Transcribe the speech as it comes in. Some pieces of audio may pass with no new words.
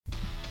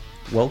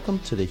Welcome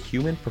to the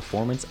Human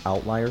Performance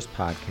Outliers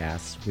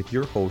podcast with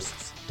your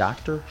hosts,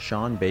 Dr.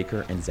 Sean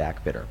Baker and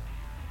Zach Bitter.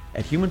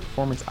 At Human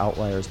Performance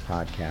Outliers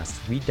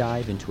podcast, we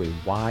dive into a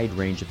wide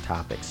range of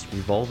topics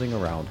revolving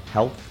around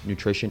health,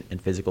 nutrition, and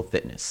physical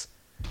fitness.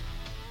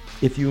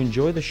 If you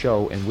enjoy the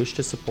show and wish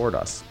to support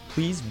us,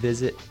 please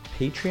visit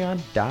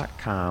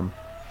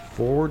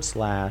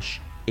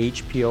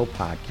patreon.com/HPO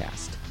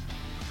podcast.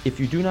 If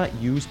you do not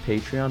use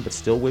Patreon but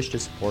still wish to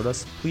support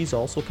us, please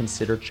also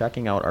consider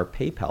checking out our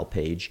PayPal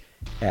page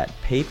at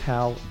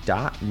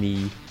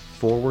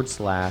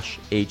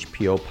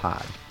paypal.me/HPO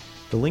pod.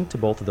 The link to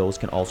both of those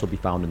can also be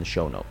found in the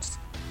show notes.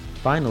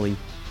 Finally,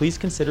 please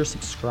consider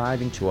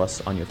subscribing to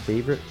us on your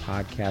favorite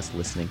podcast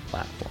listening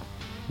platform.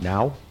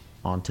 Now,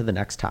 on to the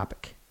next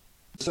topic.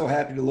 So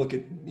happy to look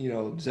at,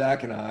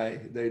 Zach and I.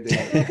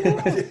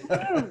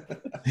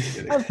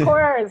 Of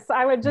course,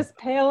 I would just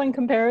pale in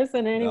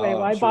comparison anyway.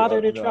 Why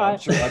bother to try?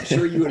 I'm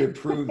sure you would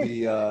improve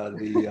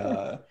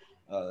the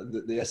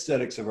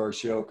aesthetics of our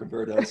show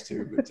compared to us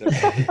two. But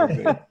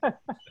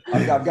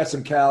I've got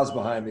some cows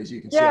behind me, as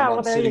you can see.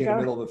 I'm sitting in the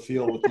middle of the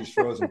field with these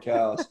frozen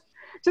cows.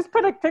 Just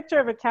put a picture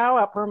of a cow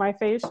up where my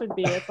face should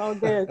be. It's all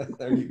good.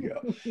 There you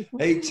go.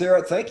 Hey,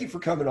 Tara, thank you for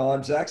coming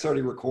on. Zach's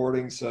already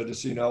recording, so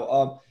just so you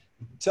know.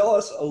 Tell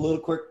us a little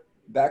quick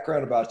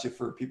background about you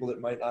for people that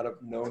might not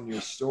have known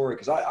your story.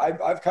 Because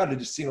I've kind of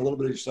just seen a little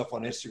bit of your stuff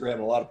on Instagram.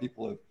 And a lot of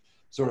people have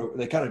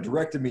they kind of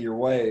directed me your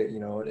way,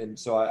 and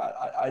so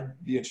I'd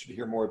be interested to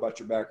hear more about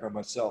your background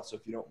myself. So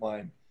if you don't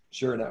mind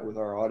sharing that with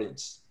our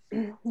audience.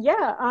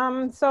 Yeah.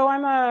 So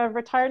I'm a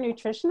retired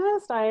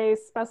nutritionist. I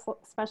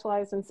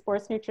specialized in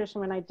sports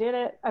nutrition when I did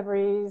it.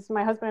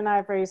 My husband and I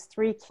have raised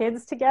 3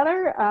 kids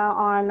together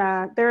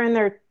they're in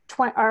their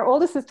our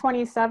oldest is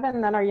 27,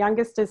 and then our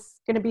youngest is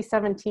going to be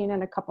 17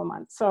 in a couple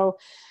months. So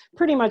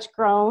pretty much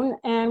grown.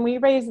 And we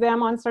raise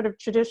them on sort of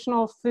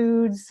traditional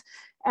foods,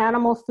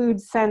 animal food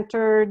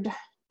centered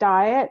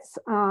diets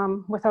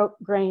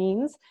without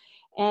grains.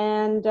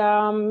 And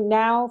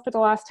now for the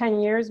last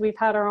 10 years, we've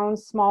had our own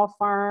small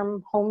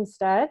farm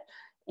homestead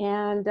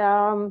and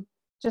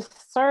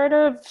just sort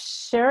of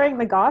sharing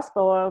the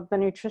gospel of the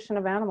nutrition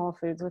of animal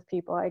foods with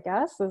people, I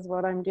guess, is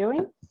what I'm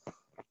doing.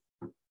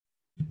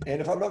 And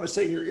if I'm not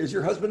mistaken, is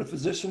your husband a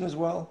physician as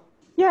well?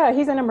 Yeah,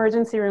 he's an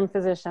emergency room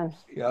physician.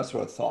 Yeah, that's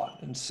what I thought.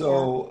 And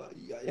so,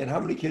 And how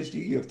many kids do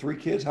you have? 3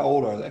 kids? How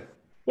old are they?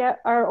 Yeah,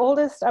 our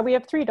oldest, we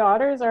have 3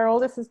 daughters. Our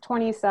oldest is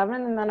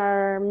 27, and then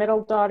our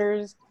middle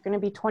daughter's going to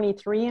be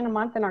 23 in a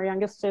month, and our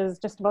youngest is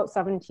just about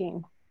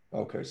 17.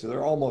 Okay, so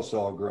they're almost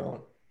all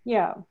grown.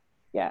 Yeah.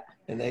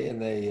 And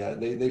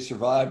they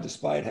survived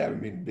despite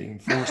being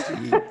forced to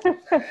eat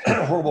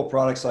horrible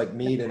products like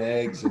meat and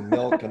eggs and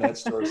milk and that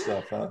sort of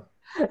stuff, huh?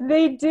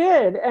 They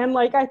did. And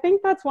I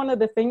think that's one of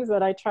the things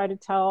that I try to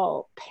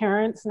tell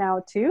parents now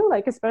too,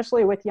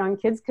 especially with young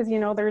kids, because,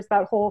 there's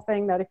that whole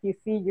thing that if you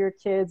feed your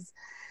kids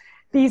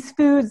these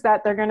foods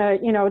that they're going to,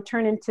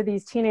 turn into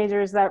these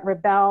teenagers that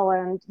rebel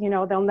and,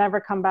 they'll never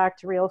come back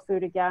to real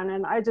food again.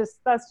 And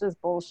that's just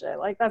bullshit.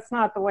 That's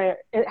not the way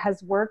it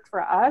has worked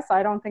for us.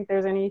 I don't think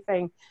there's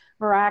anything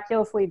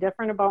miraculously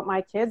different about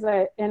my kids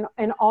in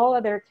all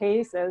of their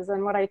cases.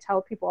 And what I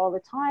tell people all the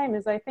time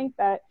is I think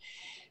that,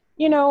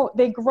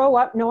 they grow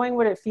up knowing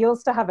what it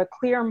feels to have a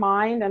clear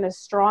mind and a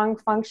strong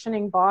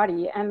functioning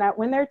body. And that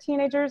when they're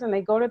teenagers and they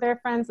go to their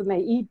friends and they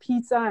eat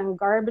pizza and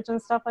garbage and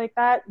stuff like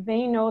that,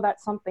 they know that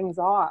something's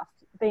off.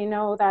 They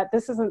know that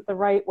this isn't the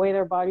right way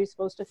their body's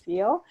supposed to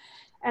feel.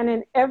 And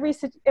in every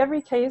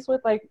case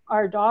with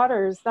our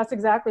daughters, that's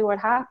exactly what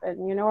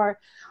happened. Our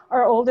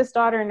oldest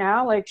daughter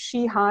now,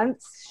 she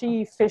hunts,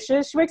 she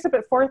fishes, she wakes up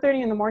at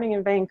 4:30 in the morning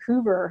in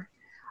Vancouver.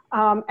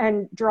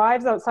 And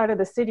drives outside of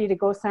the city to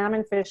go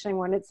salmon fishing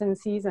when it's in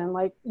season.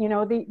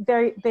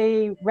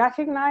 They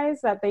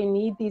recognize that they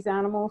need these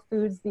animal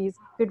foods, these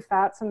good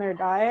fats in their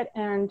diet,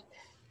 and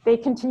they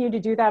continue to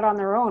do that on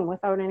their own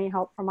without any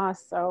help from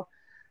us. So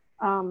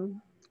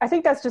I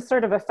think that's just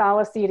sort of a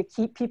fallacy to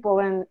keep people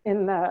in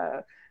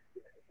the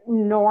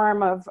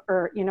norm of,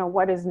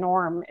 what is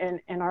norm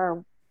in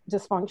our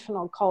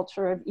dysfunctional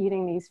culture of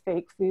eating these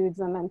fake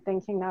foods and then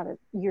thinking that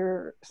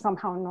you're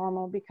somehow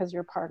normal because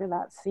you're part of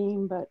that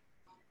scene. But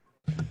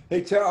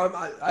hey, Tara,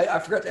 I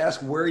forgot to ask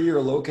where you're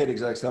located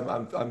exactly.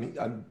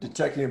 I'm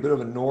detecting a bit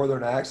of a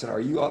northern accent. Are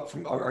you up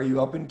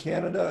in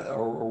Canada,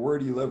 or where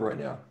do you live right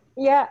now?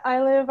 Yeah,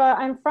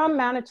 I'm from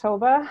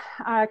Manitoba,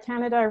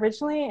 Canada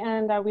originally,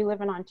 and we live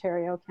in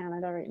Ontario,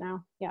 Canada right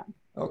now. Yeah.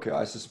 Okay,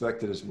 I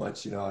suspected as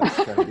much. I was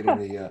kind of getting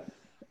the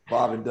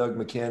Bob and Doug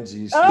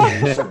McKenzie's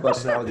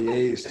busting out with the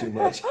A's too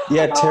much.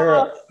 Yeah,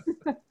 Tara.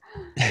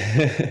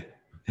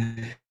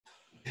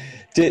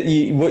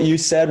 What you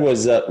said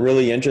was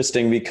really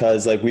interesting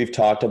because we've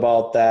talked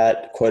about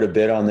that quite a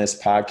bit on this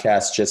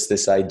podcast, just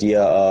this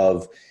idea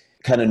of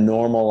kind of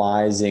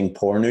normalizing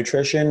poor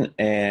nutrition.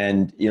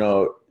 And,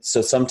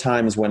 so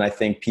sometimes when I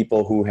think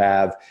people who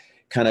have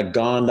kind of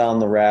gone down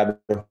the rabbit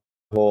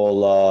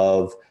hole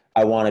of,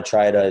 I want to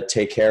try to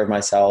take care of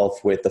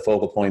myself with the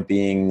focal point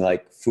being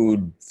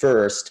food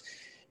first,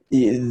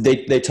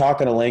 they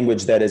talk in a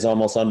language that is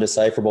almost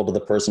undecipherable to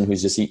the person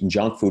who's just eaten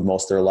junk food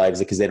most of their lives,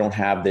 because they don't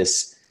have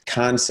this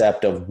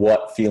concept of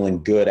what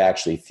feeling good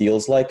actually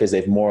feels like, because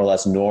they've more or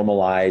less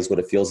normalized what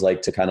it feels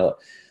like to kind of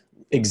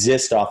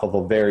exist off of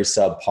a very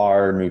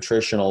subpar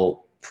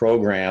nutritional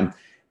program.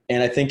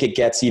 And I think it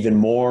gets even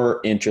more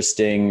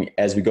interesting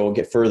as we go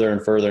get further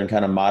and further in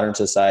kind of modern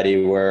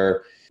society,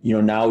 where, you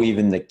know, now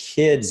even the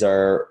kids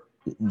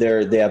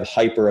they have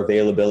hyper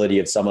availability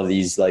of some of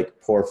these like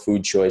poor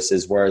food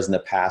choices, whereas in the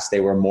past they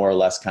were more or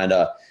less kind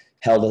of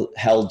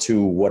held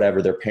to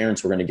whatever their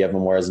parents were going to give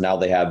them, whereas now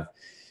they have,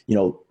 you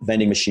know,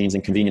 vending machines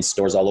and convenience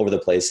stores all over the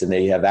place, and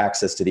they have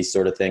access to these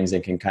sort of things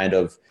and can kind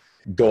of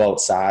go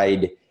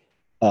outside,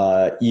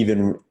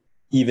 even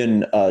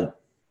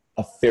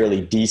a fairly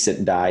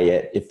decent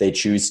diet if they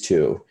choose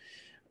to.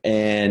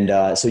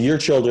 And so your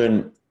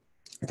children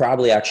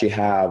probably actually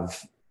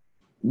have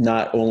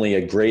not only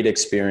a great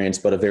experience,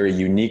 but a very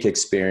unique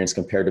experience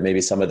compared to maybe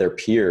some of their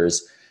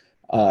peers.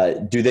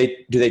 Do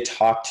they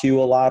talk to you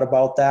a lot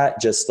about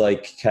that? Just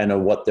like kind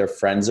of what their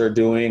friends are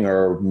doing,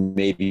 or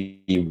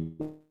maybe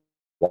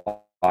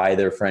why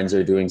their friends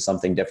are doing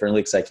something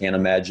differently? Because I can't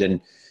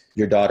imagine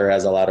your daughter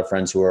has a lot of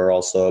friends who are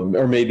also,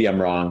 or maybe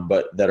I'm wrong,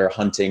 but that are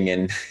hunting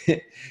and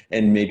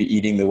and maybe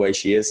eating the way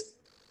she is.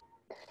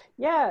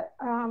 Yeah,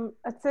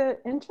 it's an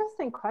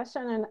interesting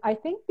question. And I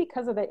think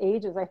because of the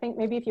ages, I think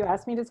maybe if you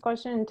asked me this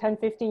question in 10,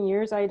 15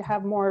 years, I'd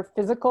have more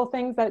physical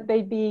things that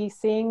they'd be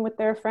seeing with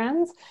their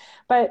friends.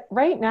 But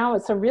right now,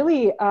 it's a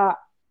really,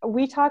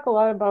 we talk a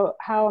lot about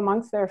how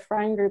amongst their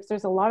friend groups,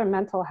 there's a lot of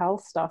mental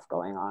health stuff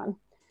going on.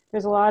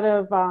 There's a lot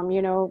of,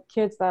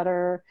 kids that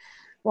are,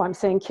 well, I'm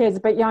saying kids,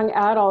 but young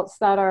adults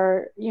that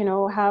are,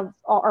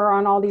 are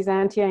on all these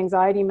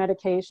anti-anxiety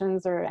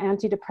medications or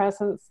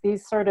antidepressants,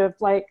 these sort of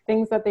like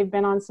things that they've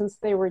been on since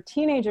they were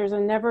teenagers,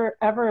 and never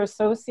ever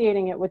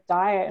associating it with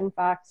diet. In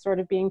fact, sort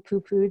of being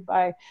poo-pooed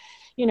by,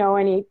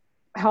 any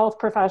health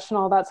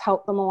professional that's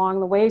helped them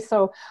along the way.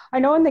 So I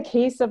know in the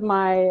case of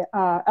my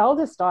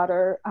eldest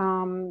daughter,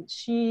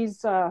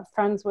 she's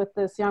friends with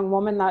this young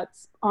woman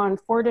that's on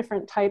 4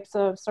 different types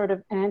of sort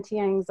of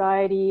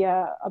anti-anxiety,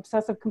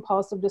 obsessive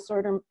compulsive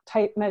disorder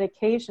type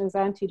medications,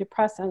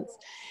 antidepressants.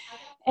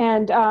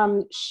 And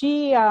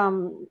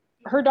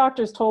her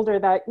doctors told her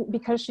that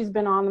because she's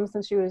been on them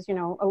since she was,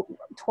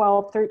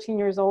 12, 13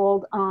 years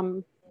old,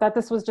 that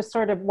this was just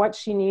sort of what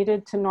she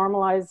needed to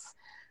normalize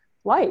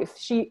life.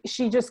 She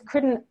just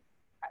couldn't,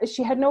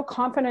 she had no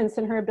confidence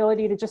in her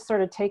ability to just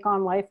sort of take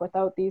on life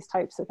without these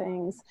types of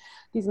things,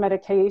 these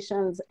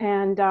medications.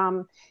 And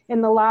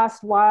in the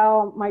last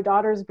while, my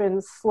daughter's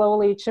been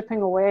slowly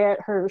chipping away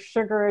at her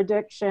sugar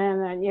addiction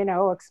and,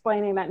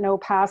 explaining that no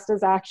pasta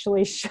is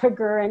actually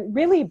sugar, and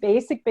really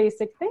basic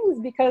things,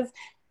 because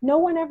no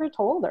one ever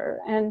told her,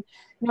 and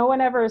no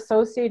one ever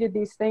associated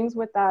these things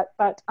with that.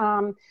 But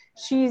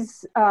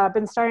she's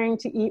been starting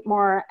to eat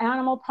more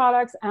animal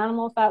products,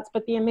 animal fats.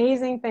 But the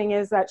amazing thing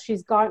is that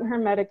she's gotten her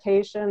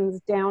medications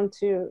down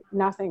to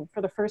nothing for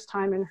the first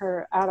time in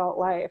her adult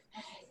life.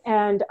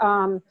 And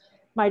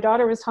my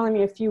daughter was telling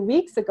me a few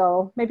weeks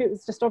ago, maybe it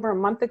was just over a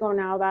month ago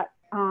now, that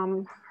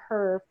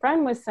her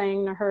friend was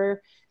saying to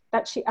her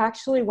that she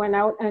actually went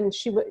out and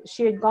she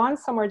had gone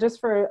somewhere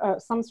just for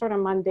some sort of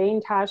mundane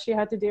task she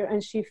had to do,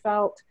 and she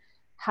felt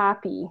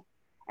happy.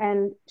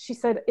 And she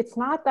said, it's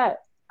not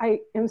that I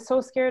am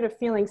so scared of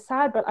feeling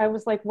sad, but I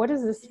was like, what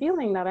is this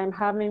feeling that I'm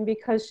having?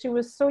 Because she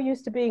was so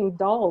used to being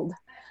dulled,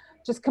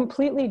 just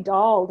completely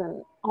dulled,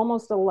 and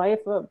almost a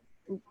life of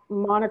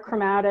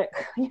monochromatic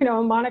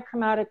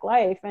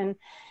life. And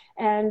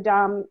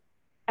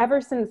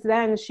ever since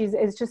then,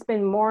 it's just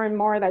been more and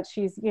more that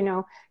she's,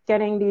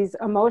 getting these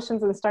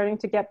emotions and starting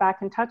to get back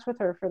in touch with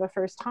her for the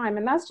first time.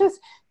 And that's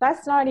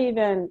not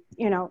even,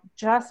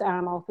 just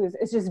animal foods.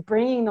 It's just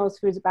bringing those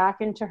foods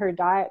back into her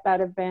diet that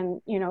have been,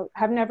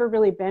 have never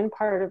really been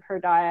part of her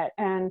diet,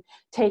 and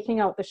taking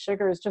out the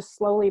sugars just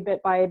slowly,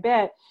 bit by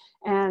bit.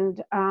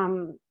 And,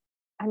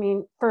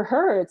 for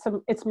her,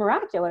 it's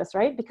miraculous,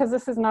 right? Because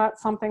this is not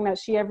something that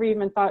she ever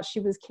even thought she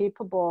was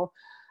capable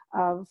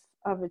of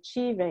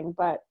achieving.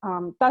 But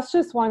that's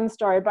just one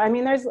story. But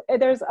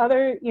there's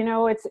other,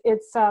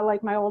 it's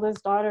like my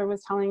oldest daughter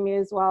was telling me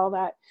as well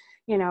that,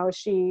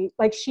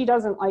 she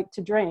doesn't like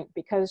to drink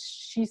because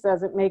she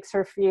says it makes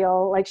her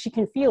feel like she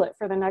can feel it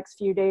for the next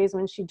few days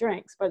when she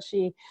drinks, but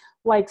she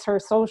likes her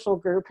social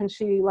group and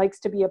she likes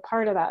to be a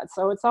part of that.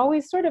 So it's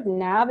always sort of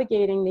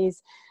navigating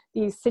these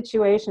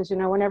situations,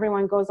 when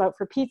everyone goes out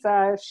for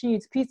pizza, if she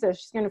eats pizza,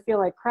 she's going to feel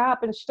like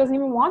crap, and she doesn't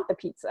even want the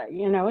pizza,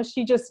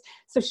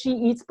 so she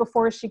eats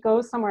before she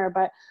goes somewhere.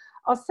 But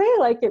I'll say,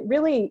 like, it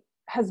really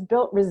has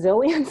built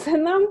resilience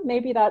in them.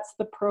 Maybe that's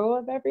the pro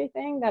of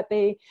everything, that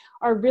they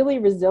are really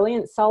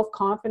resilient,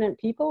 self-confident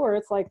people, where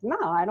it's like, no,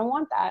 I don't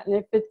want that. And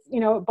if it's,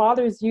 it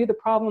bothers you, the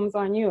problem's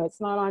on you, it's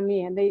not on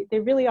me. And they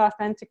really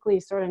authentically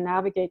sort of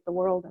navigate the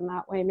world in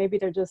that way. Maybe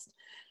they're just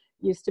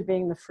used to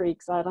being the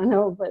freaks, I don't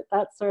know, but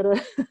that's sort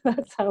of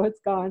that's how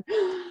it's gone.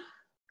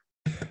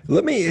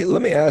 Let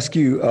me ask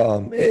you,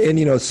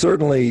 and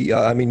certainly,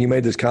 I mean, you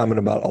made this comment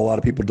about a lot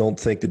of people don't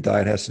think that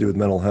diet has to do with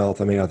mental health.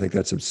 I mean, I think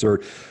that's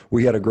absurd.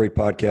 We had a great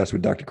podcast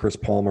with Dr. Chris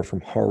Palmer from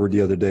Harvard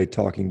the other day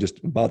talking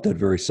just about that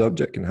very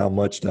subject and how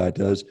much diet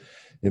does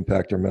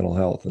impact our mental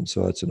health, and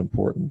so that's an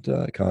important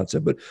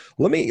concept. But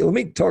let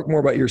me talk more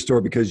about your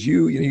story, because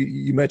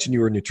you mentioned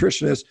you were a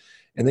nutritionist,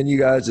 and then you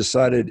guys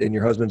decided, and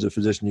your husband's a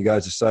physician, you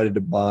guys decided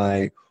to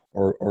buy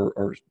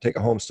or take a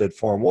homestead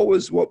farm. What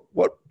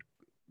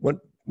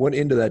went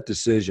into that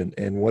decision,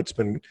 and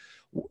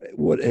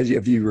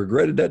have you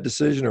regretted that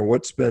decision, or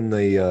what's been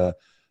the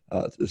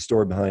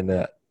story behind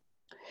that?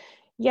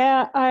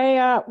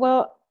 Yeah,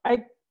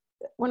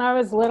 when I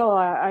was little,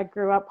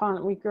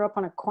 we grew up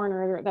on a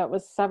corner that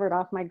was severed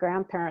off my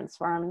grandparents'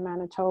 farm in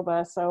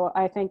Manitoba. So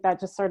I think that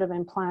just sort of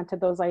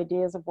implanted those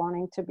ideas of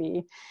wanting to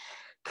be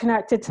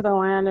connected to the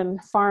land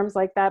and farms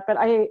like that.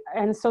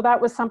 And so that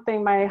was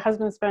something. My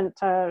husband spent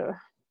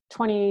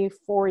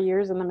 24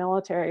 years in the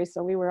military,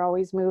 so we were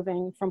always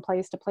moving from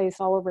place to place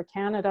all over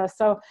Canada.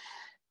 So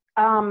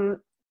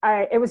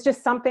it was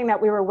just something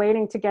that we were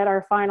waiting to get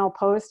our final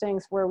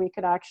postings where we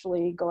could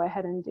actually go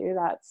ahead and do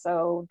that.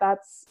 So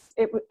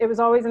it was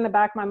always in the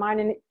back of my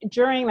mind. And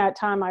during that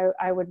time,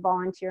 I would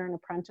volunteer and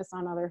apprentice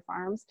on other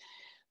farms.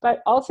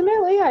 But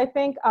ultimately, I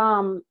think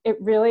it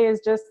really is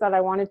just that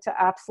I wanted to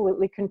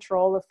absolutely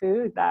control the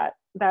food that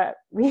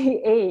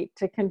we ate,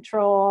 to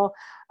control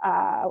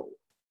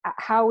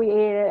how we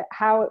ate it,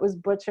 how it was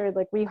butchered.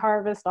 Like, we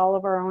harvest all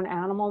of our own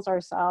animals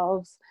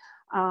ourselves.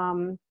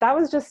 That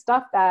was just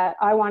stuff that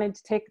I wanted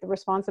to take the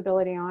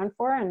responsibility on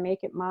for and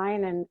make it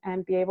mine,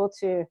 and be able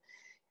to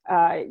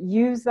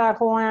use that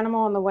whole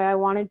animal in the way I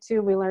wanted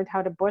to. We learned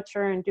how to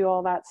butcher and do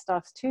all that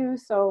stuff too.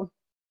 So,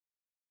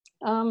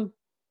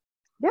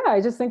 yeah, I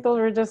just think those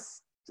were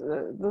just,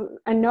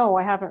 and no,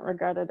 I haven't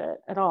regretted it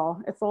at all.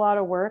 It's a lot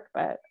of work,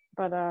 but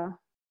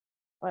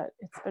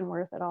it's been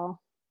worth it all.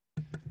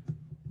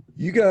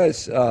 You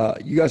guys are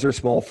a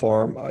small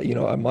farm.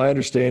 My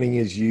understanding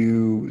is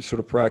you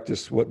sort of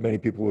practice what many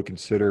people would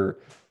consider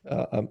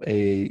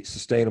a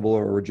sustainable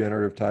or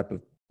regenerative type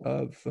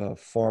of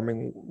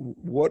farming.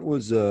 What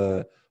was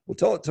tell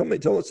us a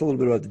little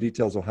bit about the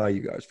details of how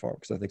you guys farm,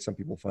 because I think some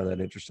people find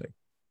that interesting.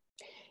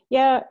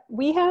 Yeah,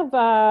 we have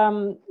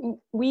bought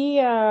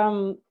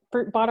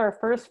our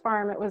first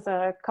farm. It was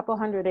a couple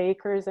hundred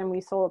acres, and we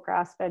sold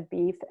grass-fed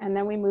beef. And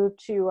then we we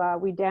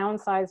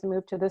downsized and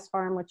moved to this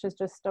farm, which is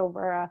just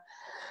over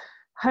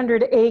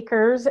 100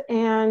 acres.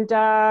 And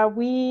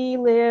we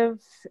live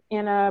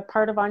in a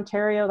part of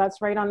Ontario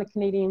that's right on the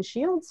Canadian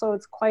Shield. So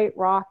it's quite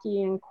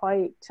rocky and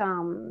quite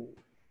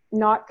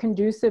not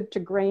conducive to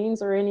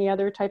grains or any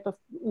other type of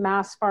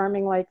mass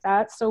farming like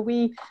that. So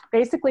we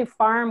basically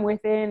farm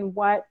within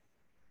what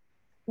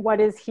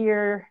is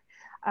here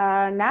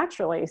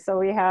naturally. So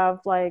we have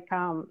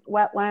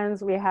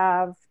wetlands, we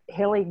have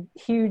hilly,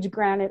 huge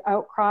granite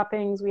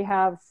outcroppings, we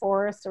have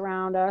forests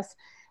around us.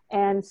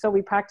 And so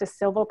we practice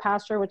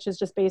silvopasture, which is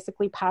just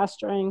basically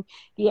pasturing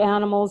the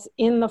animals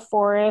in the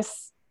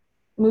forests,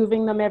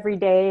 moving them every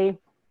day.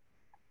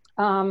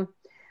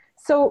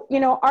 So,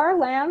 our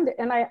land,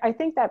 and I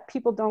think that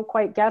people don't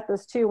quite get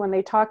this too when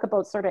they talk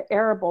about sort of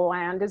arable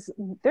land, is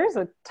there's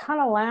a ton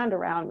of land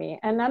around me,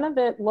 and none of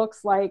it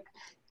looks like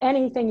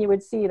anything you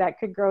would see that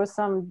could grow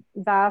some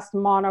vast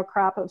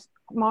monocrop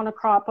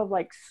of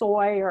like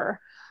soy, or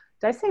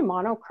did I say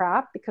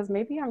monocrop? Because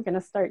maybe I'm going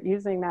to start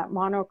using that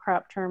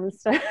monocrop term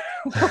instead of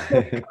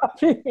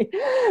monocropping.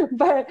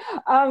 But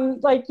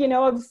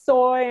of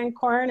soy and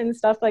corn and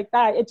stuff like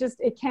that.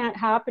 It can't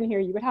happen here.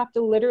 You would have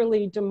to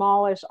literally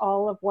demolish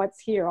all of what's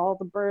here, all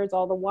the birds,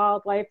 all the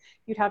wildlife.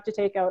 You'd have to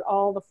take out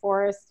all the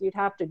forests. You'd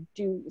have to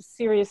do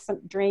serious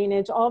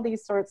drainage, all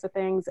these sorts of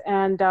things.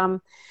 And,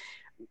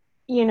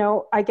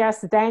 I guess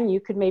then you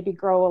could maybe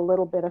grow a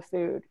little bit of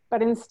food.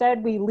 But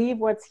instead, we leave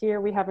what's here.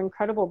 We have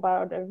incredible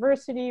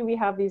biodiversity. We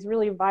have these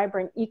really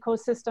vibrant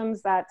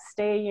ecosystems that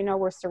stay,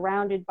 we're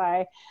surrounded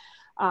by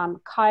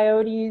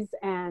coyotes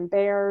and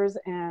bears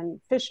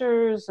and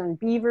fishers and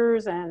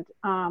beavers and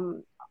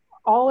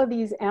all of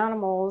these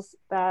animals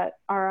that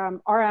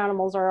our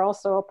animals are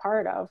also a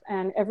part of.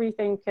 And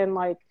everything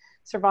can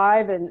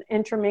survive and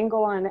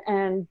intermingle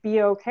and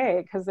be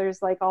okay, because there's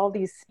all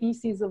these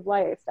species of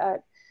life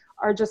that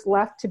are just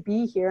left to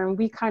be here, and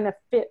we kind of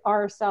fit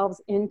ourselves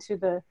into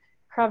the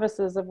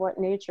crevices of what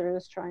nature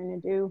is trying to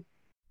do.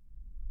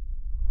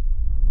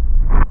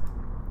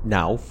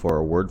 Now for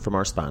a word from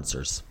our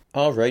sponsors.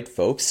 All right,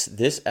 folks,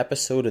 this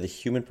episode of the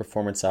Human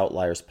Performance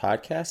Outliers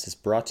podcast is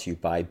brought to you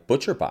by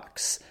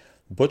ButcherBox.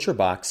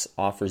 ButcherBox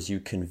offers you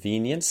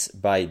convenience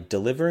by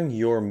delivering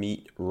your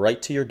meat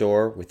right to your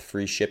door with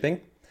free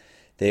shipping.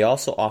 They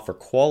also offer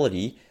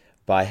quality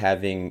by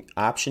having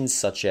options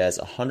such as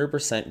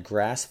 100%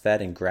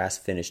 grass-fed and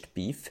grass-finished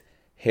beef,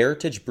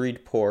 heritage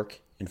breed pork,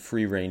 and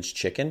free-range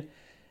chicken.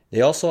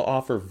 They also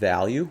offer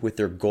value with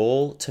their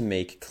goal to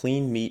make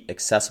clean meat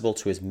accessible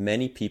to as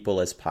many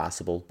people as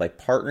possible. By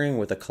partnering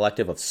with a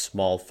collective of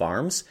small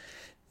farms,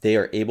 they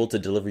are able to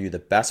deliver you the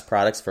best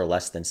products for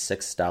less than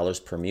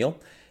 $6 per meal.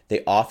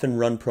 They often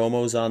run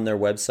promos on their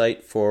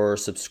website for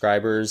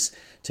subscribers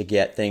to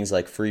get things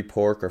like free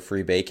pork or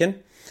free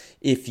bacon.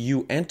 If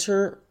you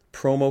enter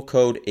promo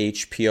code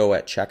HPO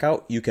at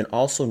checkout, you can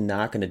also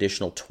knock an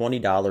additional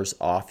 $20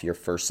 off your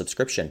first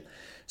subscription.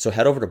 So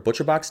head over to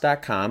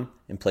butcherbox.com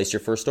and place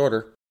your first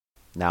order.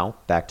 Now,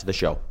 back to the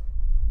show.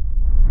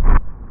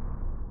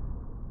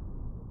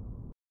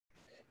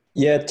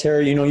 Yeah,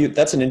 Terry,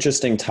 that's an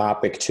interesting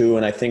topic too.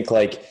 And I think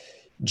like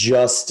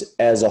just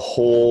as a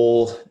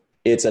whole,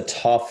 it's a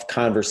tough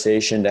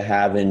conversation to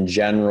have in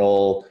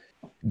general,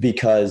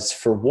 because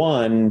for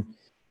one,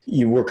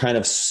 you were kind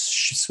of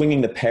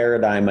swinging the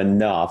paradigm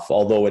enough,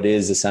 although it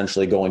is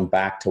essentially going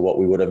back to what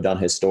we would have done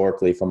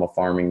historically from a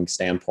farming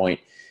standpoint.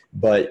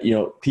 But,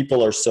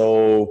 people are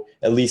so,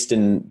 at least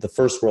in the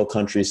first world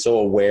countries, so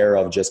aware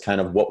of just kind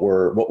of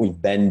what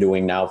we've been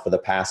doing now for the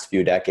past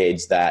few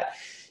decades that,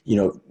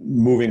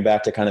 moving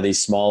back to kind of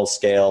these small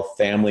scale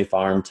family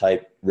farm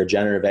type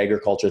regenerative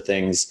agriculture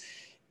things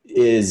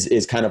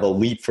is kind of a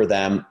leap for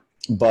them.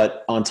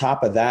 But on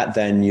top of that,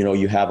 then,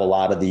 you have a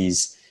lot of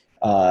these,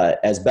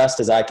 as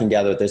best as I can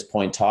gather at this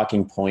point,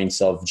 talking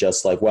points of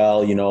just like,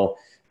 well,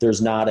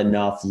 there's not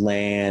enough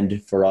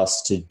land for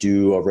us to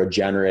do a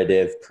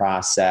regenerative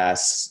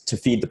process to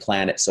feed the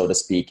planet, so to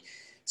speak.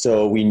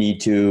 So we need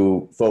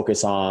to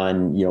focus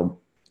on,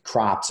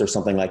 crops or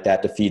something like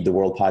that to feed the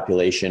world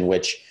population,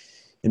 which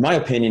in my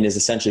opinion is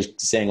essentially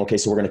saying, okay,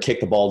 so we're going to kick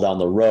the ball down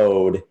the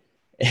road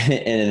and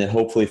then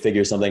hopefully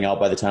figure something out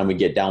by the time we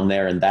get down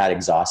there, and that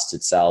exhausts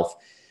itself.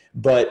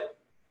 But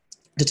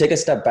to take a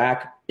step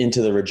back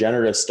into the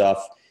regenerative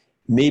stuff,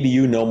 maybe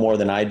you know more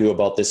than I do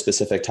about this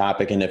specific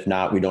topic, and if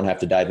not, we don't have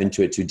to dive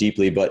into it too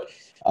deeply, but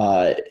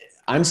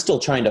I'm still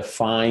trying to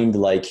find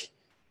like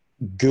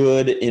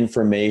good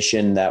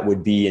information that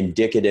would be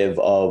indicative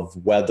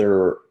of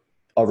whether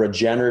a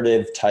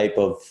regenerative type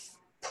of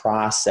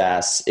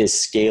process is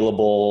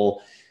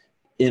scalable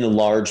in a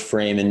large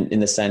frame,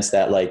 in the sense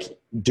that like,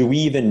 do we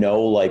even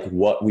know like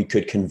what we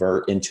could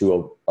convert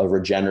into a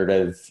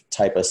regenerative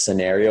type of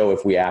scenario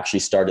if we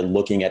actually started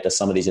looking at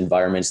some of these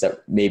environments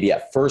that maybe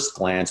at first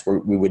glance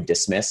we would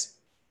dismiss?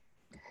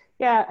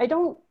 Yeah, I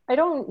don't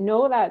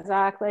know that,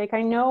 Zach. Like,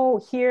 I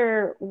know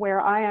here where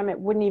I am, it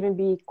wouldn't even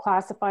be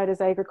classified as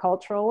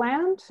agricultural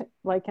land,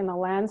 like in the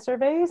land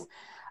surveys.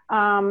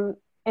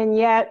 And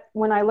yet,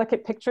 when I look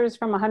at pictures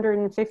from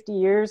 150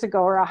 years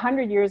ago or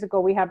 100 years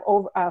ago, we have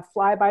a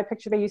flyby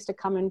picture. They used to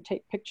come and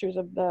take pictures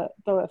of the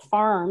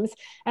farms,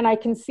 and I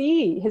can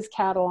see his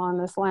cattle on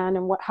this land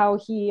and how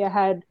he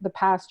had the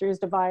pastures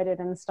divided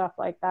and stuff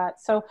like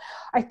that. So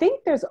I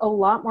think there's a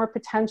lot more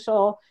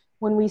potential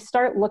when we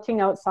start looking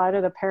outside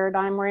of the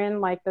paradigm we're in,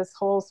 like this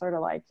whole sort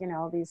of like,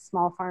 these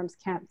small farms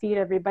can't feed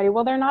everybody.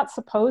 Well, they're not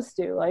supposed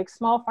to. Like,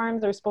 small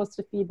farms are supposed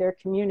to feed their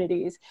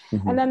communities.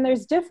 Mm-hmm. And then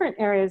there's different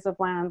areas of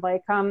land,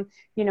 like,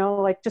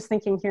 like just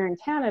thinking here in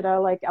Canada,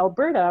 like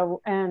Alberta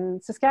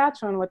and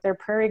Saskatchewan with their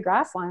prairie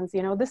grasslands,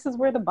 this is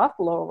where the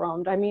buffalo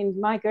roamed. I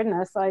mean, my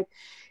goodness, like,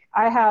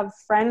 I have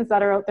friends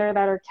that are out there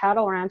that are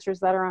cattle ranchers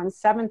that are on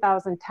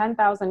 7,000,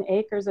 10,000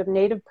 acres of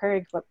native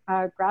prairie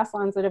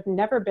grasslands that have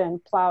never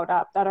been plowed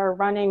up, that are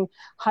running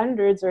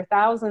hundreds or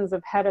thousands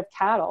of head of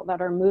cattle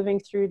that are moving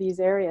through these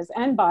areas,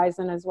 and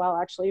bison as well,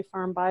 actually,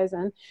 farm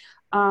bison,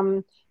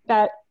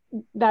 that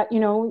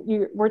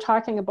we're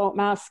talking about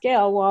mass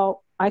scale.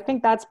 Well, I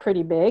think that's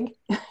pretty big,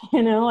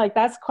 like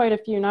that's quite a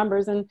few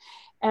numbers. And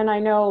I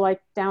know,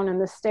 like, down in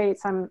the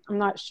States, I'm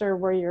not sure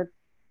where your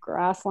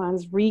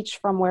grasslands reach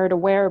from where to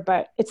where,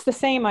 but it's the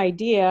same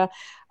idea.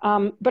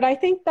 But I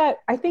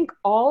think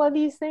all of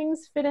these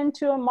things fit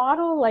into a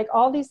model. Like,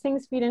 all these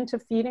things feed into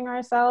feeding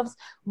ourselves,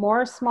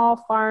 more small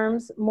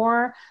farms,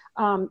 more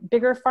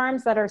bigger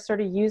farms that are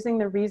sort of using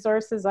the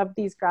resources of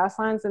these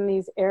grasslands in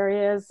these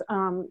areas,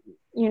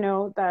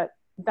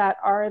 that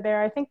are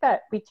there. I think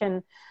that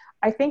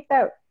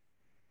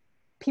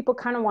people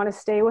kind of want to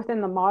stay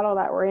within the model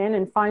that we're in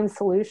and find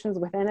solutions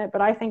within it,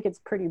 but I think it's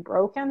pretty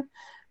broken,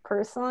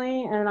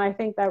 personally. And I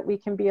think that we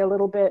can be a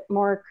little bit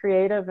more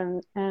creative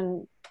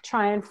and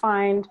try and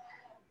find,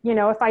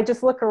 if I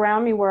just look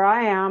around me where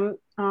I am,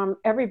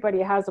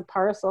 everybody has a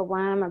parcel of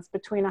land that's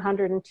between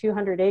 100 and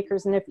 200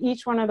 acres. And if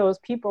each one of those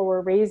people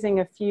were raising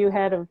a few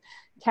head of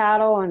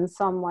cattle and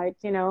some, like,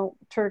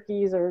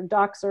 turkeys or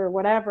ducks or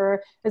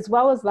whatever, as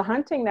well as the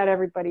hunting that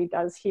everybody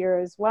does here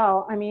as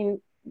well, I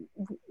mean,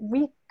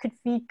 we could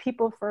feed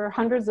people for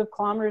hundreds of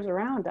kilometers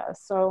around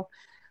us. So,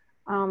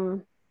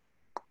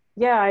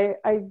 yeah,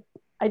 I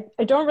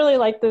don't really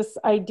like this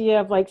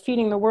idea of like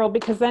feeding the world,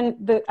 because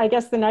then I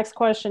guess the next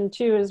question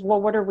too is, well,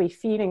 what are we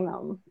feeding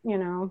them?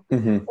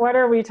 Mm-hmm. What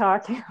are we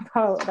talking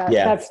about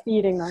that's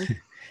feeding them?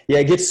 Yeah,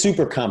 it gets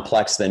super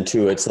complex then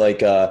too. It's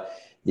like,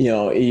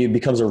 it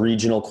becomes a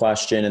regional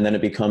question, and then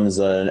it becomes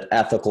an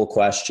ethical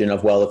question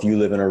of, well, if you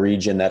live in a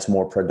region that's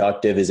more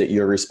productive, is it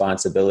your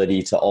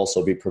responsibility to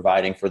also be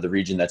providing for the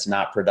region that's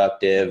not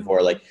productive?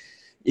 Or like,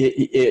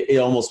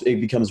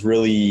 it becomes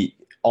really,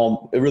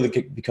 it really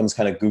becomes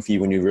kind of goofy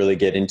when you really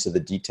get into the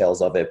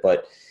details of it.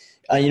 But,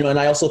 and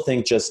I also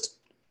think just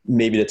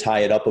maybe to tie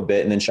it up a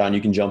bit, and then Sean,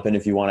 you can jump in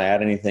if you want to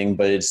add anything,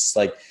 but it's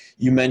like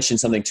you mentioned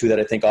something too that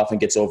I think often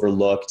gets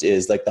overlooked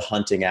is like the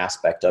hunting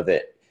aspect of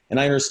it. And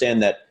I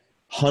understand that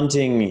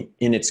hunting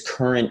in its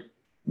current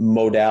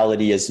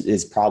modality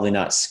is probably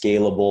not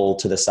scalable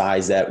to the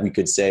size that we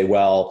could say,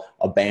 well,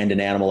 abandon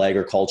animal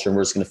agriculture and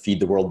we're just going to feed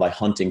the world by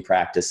hunting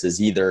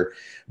practices either.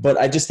 But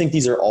I just think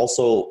these are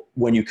also,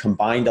 when you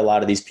combine a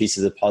lot of these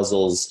pieces of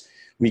puzzles,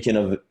 we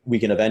can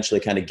eventually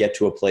kind of get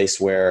to a place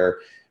where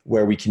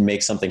we can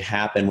make something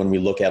happen when we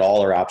look at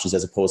all our options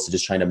as opposed to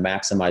just trying to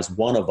maximize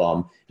one of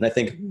them. And I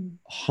think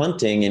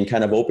hunting and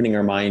kind of opening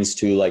our minds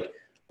to like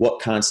what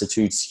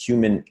constitutes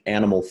human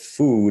animal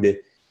food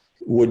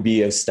would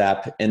be a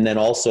step. And then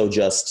also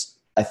just,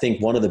 I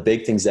think one of the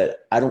big things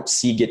that I don't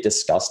see get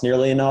discussed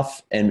nearly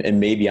enough, and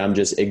maybe I'm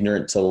just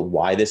ignorant to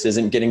why this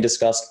isn't getting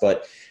discussed,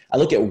 but I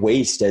look at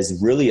waste as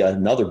really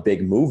another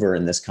big mover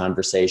in this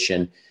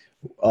conversation.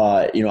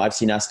 I've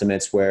seen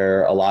estimates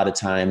where a lot of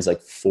times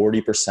like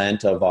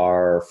 40% of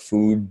our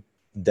food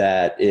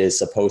that is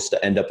supposed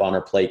to end up on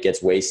our plate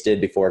gets wasted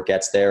before it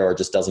gets there, or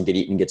just doesn't get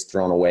eaten, gets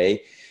thrown away.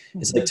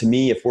 Mm-hmm. It's like, to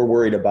me, if we're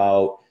worried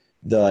about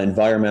the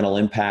environmental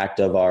impact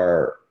of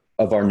our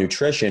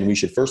nutrition, we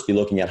should first be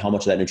looking at how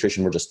much of that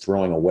nutrition we're just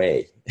throwing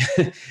away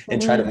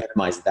and try to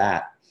minimize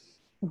that.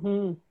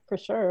 Mm-hmm. For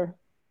sure.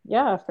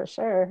 Yeah, for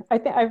sure.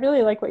 I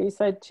really like what you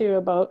said too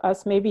about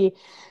us maybe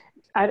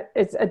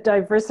it's a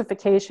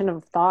diversification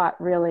of thought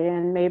really,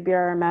 and maybe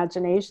our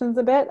imaginations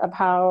a bit of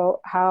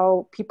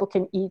how people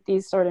can eat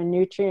these sort of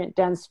nutrient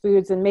dense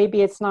foods. And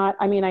maybe it's not,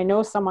 I mean, I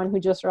know someone who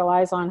just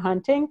relies on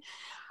hunting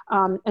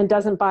and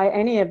doesn't buy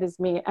any of his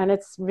meat, and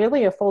it's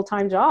really a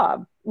full-time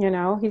job.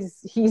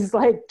 He's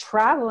like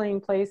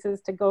traveling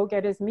places to go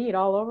get his meat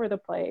all over the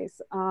place,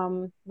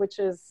 which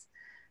is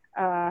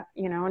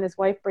and his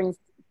wife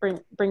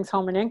brings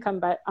home an income.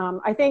 But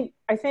I think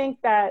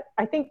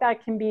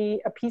that can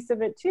be a piece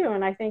of it too.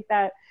 And I think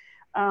that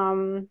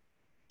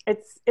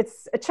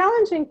it's a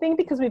challenging thing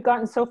because we've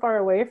gotten so far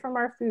away from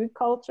our food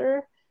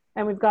culture,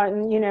 and we've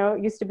gotten,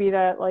 it used to be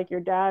that like your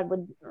dad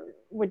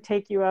would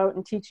take you out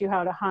and teach you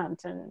how to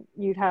hunt, and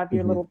you'd have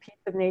your little piece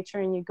of nature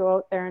and you go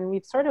out there, and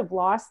we've sort of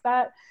lost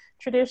that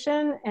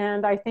tradition.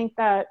 And I think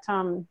that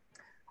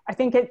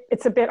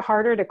it's a bit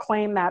harder to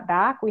claim that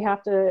back. We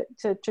have to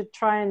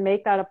try and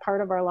make that a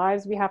part of our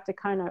lives. We have to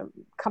kind of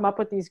come up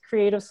with these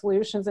creative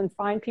solutions and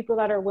find people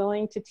that are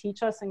willing to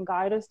teach us and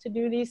guide us to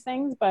do these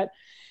things. But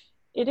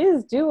it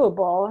is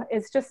doable.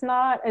 It's just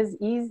not as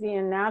easy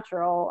and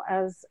natural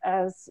as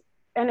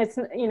and it's,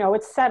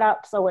 it's set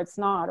up so it's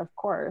not, of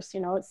course,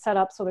 it's set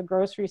up so the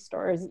grocery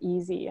store is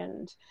easy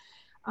and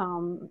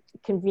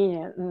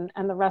convenient,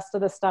 and the rest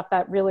of the stuff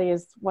that really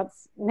is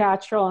what's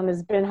natural and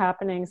has been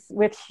happening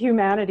with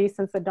humanity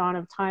since the dawn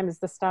of time is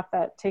the stuff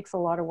that takes a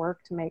lot of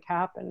work to make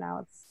happen. Now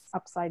it's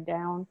upside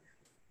down.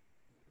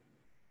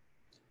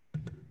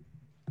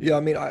 Yeah, I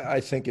mean, I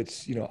think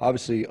it's,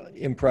 obviously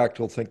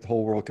impractical to think the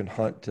whole world can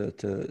hunt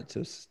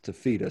to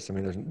feed us. I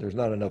mean, there's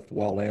not enough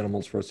wild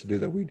animals for us to do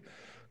that. We'd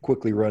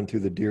quickly run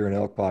through the deer and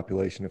elk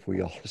population if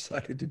we all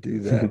decided to do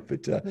that.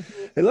 But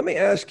hey, let me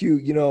ask you,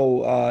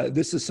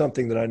 this is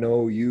something that I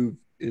know you've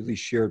at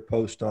least shared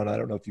post on. I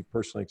don't know if you've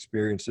personally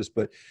experienced this,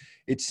 but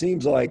it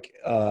seems like,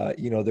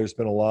 there's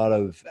been a lot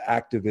of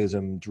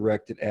activism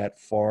directed at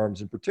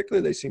farms, and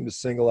particularly they seem to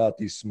single out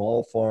these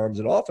small farms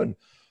and often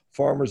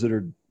farmers that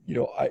are,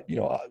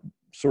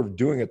 sort of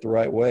doing it the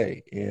right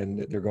way.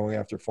 And they're going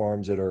after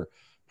farms that are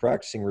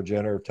practicing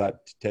regenerative type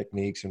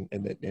techniques. And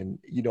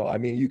I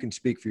mean, you can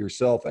speak for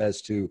yourself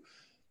as to,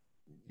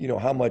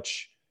 how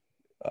much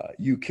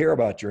you care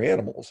about your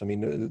animals. I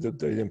mean,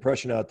 the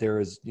impression out there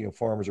is,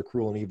 farmers are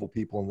cruel and evil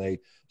people and they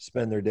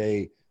spend their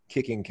day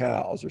kicking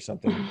cows or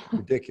something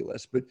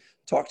ridiculous. But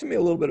talk to me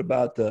a little bit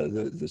about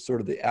the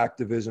sort of the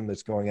activism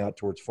that's going out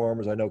towards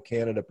farmers. I know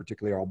Canada,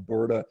 particularly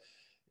Alberta,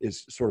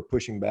 is sort of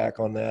pushing back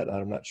on that.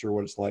 I'm not sure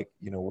what it's like,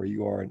 where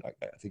you are, and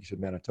I think you said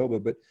Manitoba,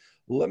 but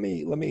let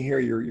me hear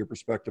your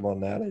perspective on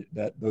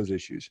those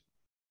issues.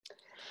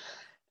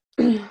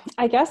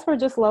 I guess we're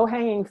just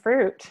low-hanging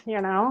fruit,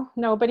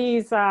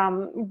 nobody's,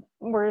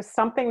 we're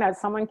something that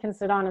someone can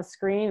sit on a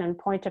screen and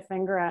point a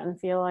finger at and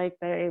feel like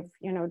they've,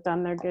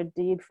 done their good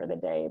deed for the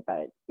day.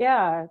 But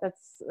yeah,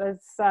 that's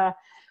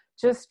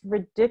just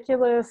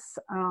ridiculous,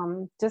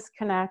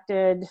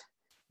 disconnected,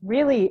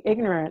 really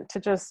ignorant to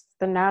just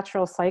the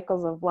natural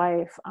cycles of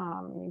life.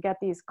 You get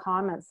these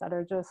comments that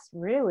are just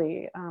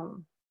really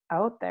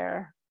out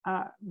there,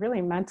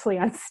 really mentally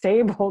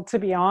unstable, to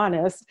be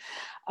honest.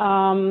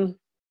 And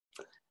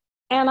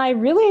I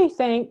really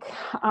think,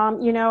 I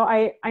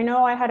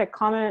know I had a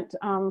comment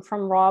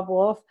from Rob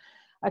Wolf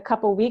a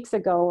couple weeks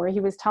ago where he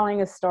was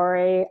telling a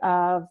story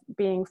of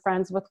being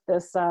friends with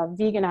this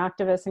vegan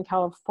activist in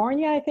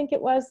California, I think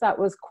it was, that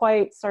was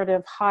quite sort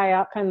of high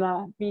up in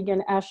the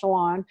vegan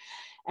echelon.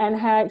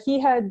 And he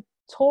had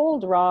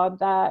told Rob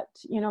that,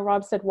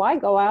 Rob said, why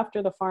go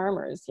after the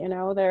farmers?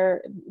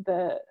 They're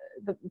the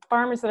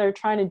farmers that are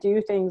trying to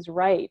do things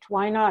right.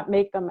 Why not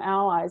make them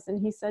allies? And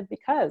he said,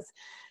 because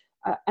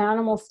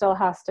animal still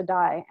has to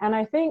die. And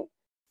I think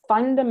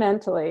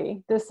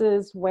fundamentally, this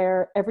is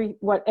where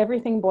what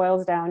everything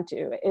boils down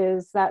to,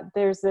 is that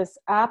there's this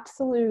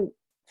absolute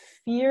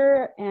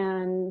fear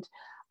and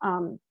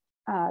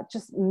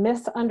just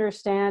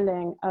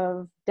misunderstanding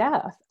of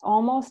death,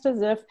 almost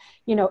as if,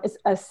 it's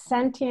a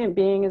sentient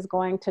being is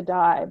going to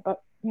die,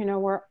 but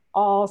we're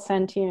all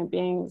sentient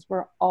beings.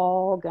 We're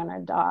all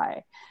gonna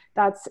die.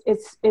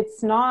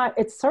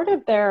 It's sort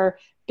of their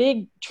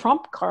big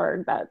trump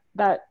card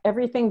that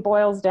everything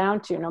boils down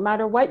to. No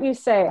matter what you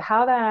say,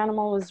 how that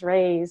animal was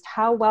raised,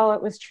 how well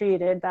it was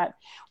treated, that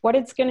what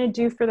it's going to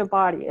do for the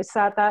body, it's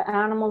that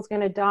animal's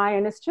going to die.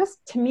 And it's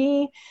just, to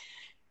me,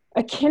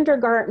 a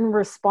kindergarten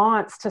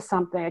response to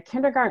something, a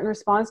kindergarten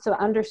response to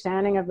the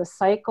understanding of the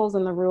cycles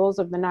and the rules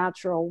of the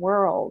natural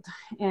world,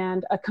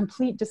 and a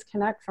complete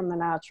disconnect from the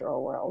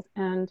natural world.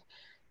 And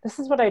this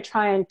is what I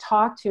try and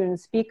talk to and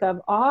speak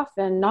of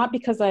often, not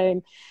because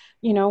I,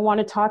 want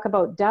to talk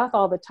about death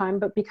all the time,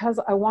 but because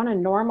I want to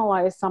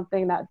normalize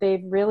something that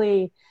they've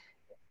really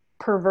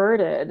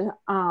perverted,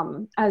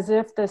 as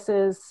if this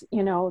is,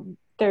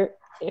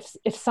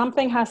 if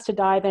something has to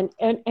die, then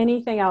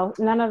anything else,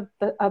 none of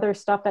the other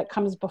stuff that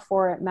comes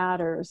before it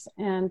matters.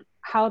 And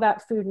how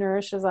that food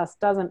nourishes us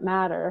doesn't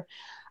matter.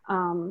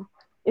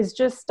 Is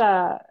just,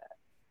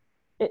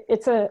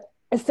 it's a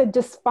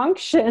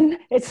dysfunction.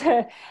 It's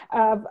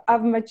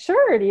of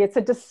maturity. It's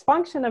a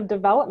dysfunction of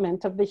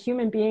development of the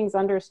human being's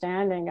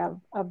understanding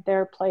of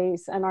their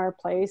place and our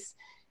place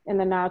in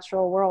the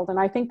natural world. And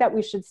I think that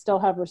we should still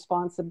have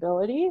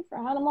responsibility for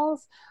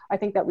animals. I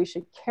think that we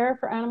should care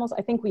for animals.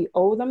 I think we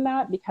owe them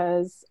that,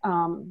 because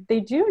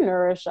they do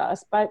nourish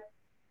us, but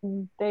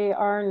they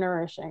are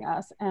nourishing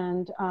us.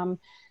 And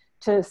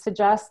to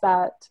suggest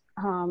that,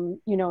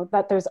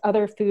 that there's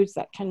other foods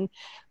that can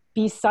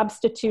be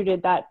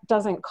substituted that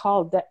doesn't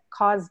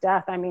cause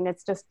death. I mean,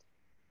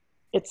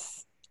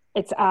 it's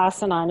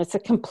asinine. It's a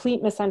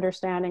complete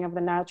misunderstanding of the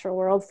natural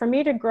world. For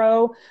me to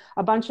grow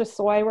a bunch of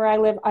soy where I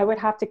live, I would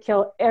have to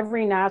kill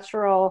every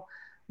natural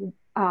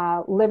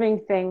living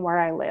thing where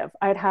I live.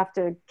 I'd have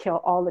to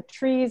kill all the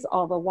trees,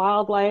 all the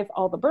wildlife,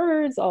 all the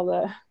birds,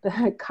 all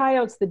the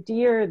coyotes, the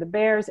deer, the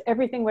bears,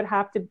 everything would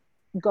have to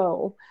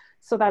go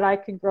so that I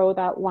could grow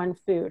that one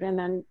food. And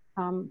then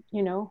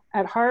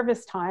at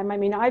harvest time, I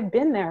mean, I've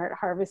been there at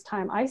harvest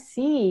time. I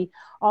see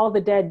all the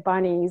dead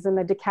bunnies and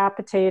the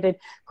decapitated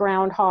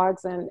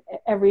groundhogs and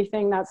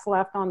everything that's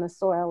left on the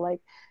soil. Like,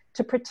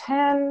 to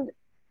pretend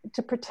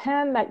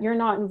that you're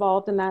not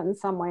involved in that in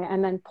some way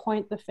and then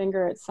point the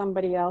finger at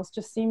somebody else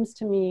just seems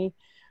to me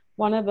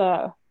one of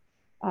the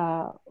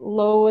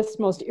lowest,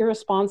 most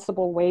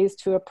irresponsible ways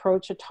to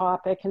approach a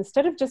topic.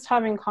 Instead of just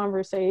having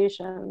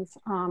conversations,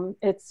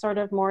 it's sort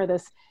of more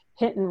this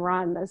hit and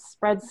run, this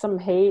spread some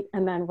hate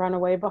and then run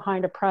away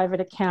behind a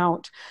private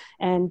account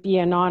and be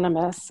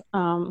anonymous.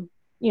 But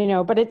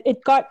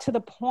it got to the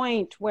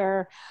point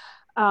where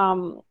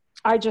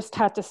I just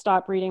had to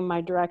stop reading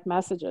my direct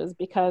messages,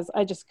 because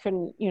I just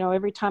couldn't,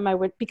 every time I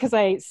would, because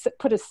I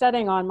put a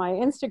setting on my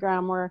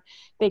Instagram where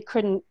they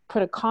couldn't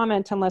put a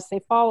comment unless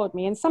they followed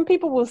me. And some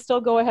people will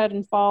still go ahead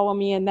and follow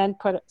me and then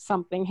put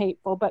something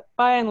hateful, but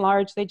by and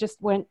large, they just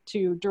went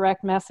to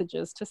direct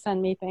messages to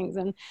send me things.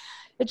 And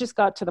it just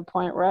got to the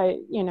point where I,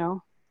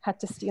 had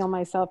to steel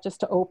myself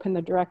just to open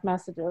the direct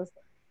messages.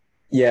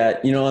 Yeah,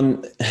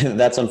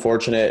 that's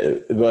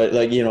unfortunate, but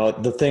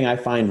the thing I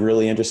find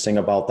really interesting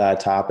about that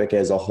topic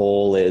as a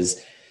whole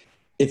is,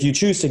 if you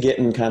choose to get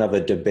in kind of a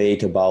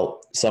debate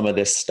about some of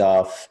this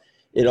stuff,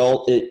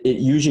 it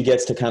usually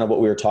gets to kind of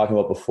what we were talking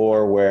about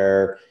before,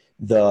 where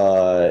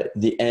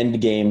the end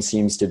game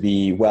seems to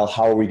be, well,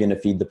 how are we going to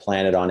feed the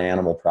planet on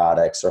animal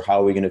products, or how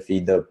are we going to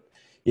feed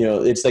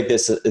it's like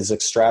this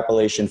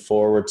extrapolation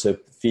forward to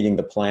feeding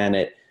the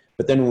planet.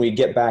 But then when we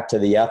get back to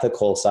the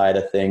ethical side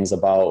of things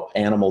about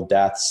animal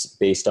deaths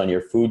based on your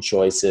food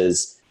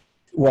choices,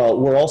 well,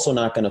 we're also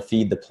not going to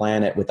feed the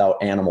planet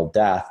without animal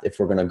death if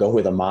we're going to go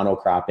with a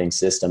monocropping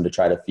system to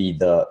try to feed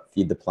the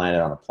planet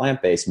on a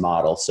plant-based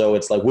model. So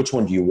it's like, which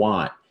one do you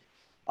want?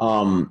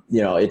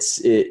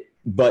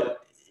 But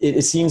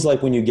it seems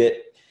like when you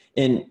get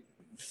in,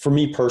 for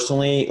me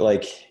personally,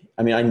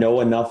 I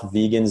know enough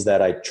vegans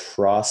that I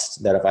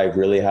trust that if I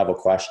really have a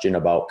question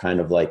about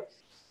kind of like,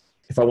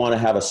 if I want to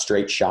have a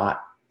straight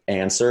shot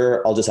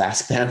answer, I'll just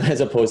ask them, as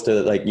opposed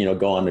to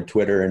go on to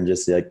Twitter and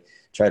just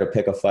try to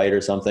pick a fight or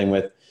something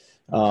with,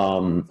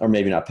 or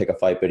maybe not pick a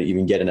fight, but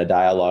even get in a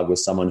dialogue with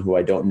someone who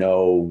I don't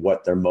know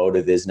what their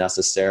motive is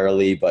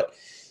necessarily. But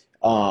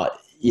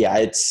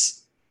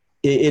it's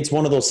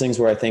one of those things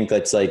where I think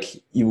that's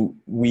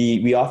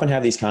we often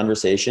have these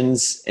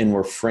conversations and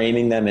we're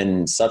framing them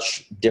in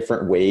such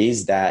different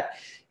ways that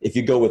if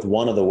you go with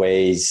one of the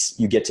ways,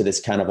 you get to this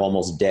kind of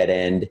almost dead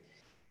end.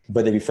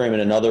 But if you frame it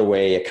another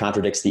way, it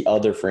contradicts the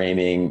other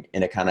framing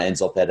and it kind of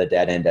ends up at a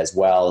dead end as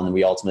well. And then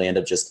we ultimately end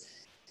up just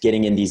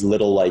getting in these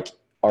little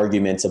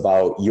arguments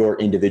about your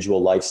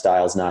individual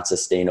lifestyle is not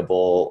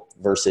sustainable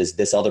versus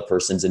this other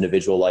person's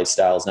individual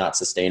lifestyle is not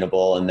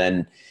sustainable. And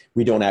then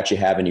we don't actually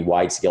have any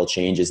wide scale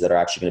changes that are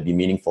actually going to be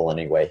meaningful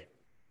anyway.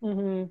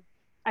 Mm-hmm.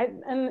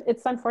 And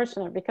it's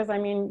unfortunate because I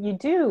mean, you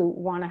do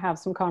want to have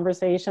some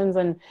conversations,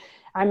 and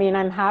I mean,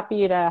 I'm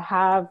happy to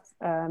have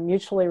a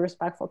mutually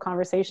respectful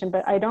conversation,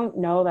 but I don't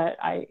know that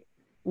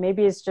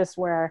maybe it's just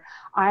where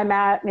I'm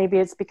at. Maybe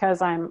it's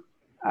because I'm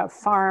a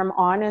farm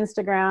on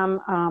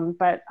Instagram,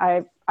 but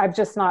I've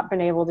just not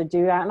been able to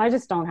do that, and I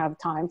just don't have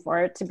time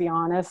for it, to be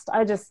honest.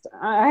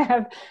 I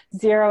have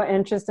zero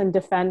interest in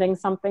defending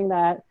something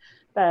that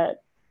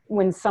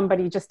when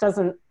somebody just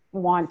doesn't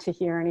want to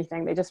hear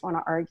anything, they just want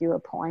to argue a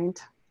point.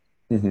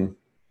 Mm-hmm.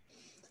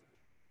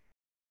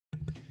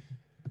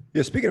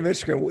 Yeah, speaking of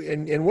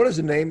Instagram, and what is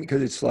the name?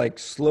 Because it's like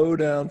Slow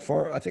Down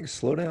Farm. I think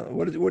Slow Down.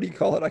 What do you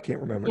call it? I can't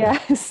remember. Yeah,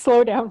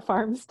 Slow Down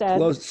Farmstead.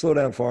 Slow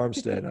Down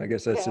Farmstead. I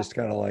guess that's Yeah. just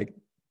kind of like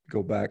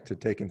go back to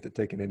taking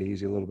it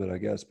easy a little bit, I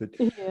guess. But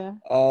Yeah.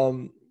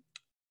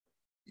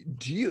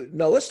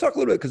 Now let's talk a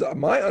little bit, because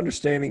my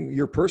understanding,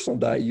 your personal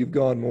diet, you've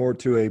gone more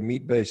to a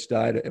meat-based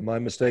diet. Am I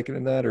mistaken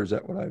in that, or is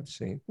that what I've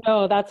seen?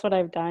 No, that's what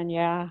I've done.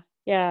 Yeah.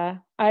 Yeah.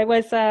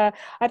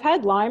 I've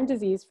had Lyme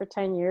disease for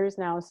 10 years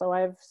now. So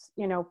I've,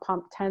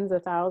 pumped tens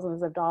of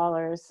thousands of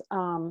dollars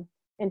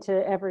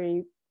into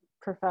every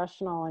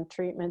professional and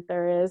treatment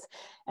there is.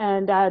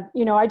 And,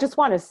 I just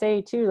want to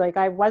say too, like,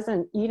 I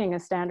wasn't eating a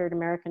standard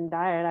American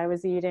diet. I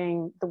was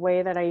eating the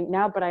way that I eat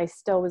now, but I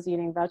still was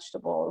eating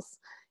vegetables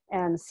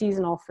and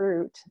seasonal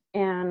fruit.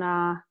 And,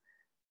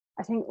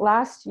 I think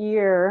last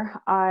year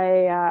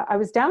I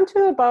was down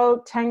to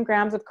about 10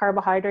 grams of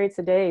carbohydrates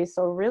a day.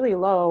 So really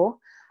low.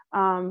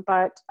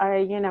 But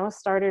I,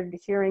 started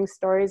hearing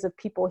stories of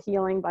people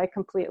healing by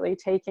completely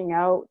taking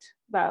out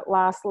that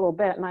last little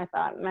bit. And I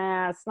thought,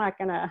 it's not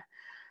gonna,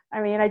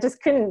 I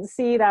just couldn't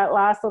see that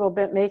last little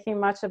bit making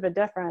much of a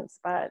difference,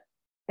 but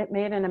it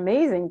made an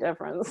amazing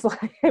difference.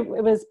 Like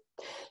within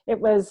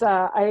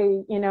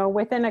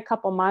a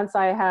couple months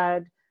I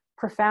had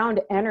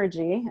profound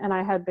energy, and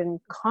I had been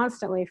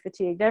constantly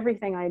fatigued.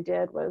 Everything I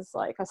did was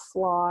like a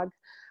slog.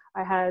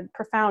 I had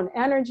profound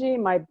energy,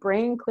 my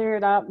brain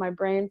cleared up, my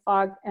brain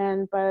fog,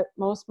 but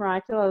most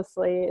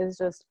miraculously is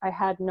just, I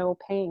had no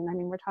pain. I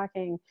mean, we're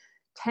talking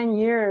 10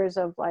 years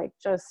of like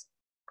just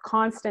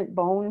constant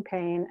bone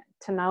pain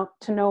to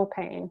no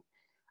pain,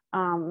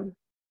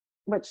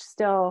 which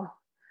still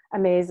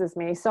amazes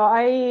me. So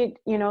I eat,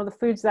 the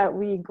foods that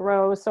we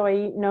grow. So I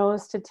eat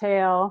nose to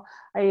tail.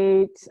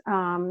 I eat,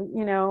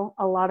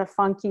 a lot of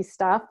funky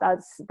stuff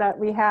that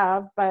we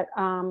have, but,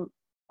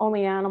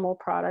 only animal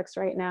products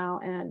right now.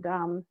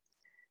 And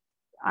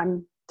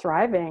I'm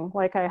thriving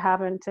like I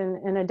haven't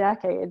in a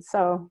decade.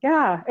 So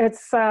yeah,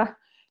 it's a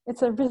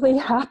really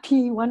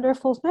happy,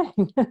 wonderful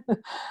thing.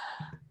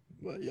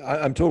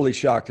 I'm totally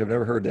shocked. I've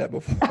never heard that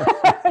before.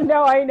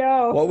 No, I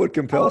know. What would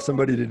compel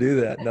somebody to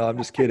do that? No, I'm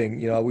just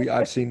kidding.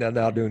 I've seen that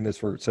now, doing this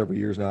for several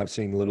years now. I've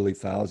seen literally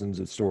thousands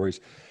of stories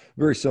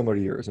very similar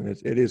to yours, and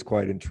it is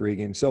quite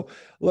intriguing. So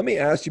let me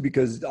ask you,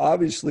 because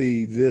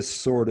obviously this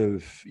sort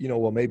of,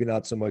 well, maybe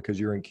not so much because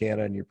you're in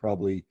Canada and you're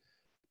probably,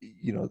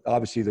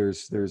 obviously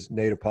there's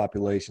native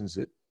populations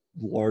that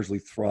largely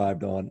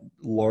thrived on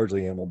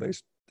largely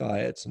animal-based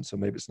diets, and so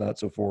maybe it's not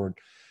so foreign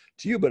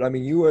to you. But I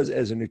mean, you as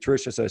a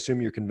nutritionist, I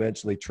assume you're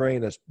conventionally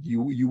trained.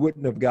 You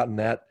wouldn't have gotten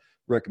that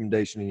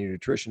recommendation in your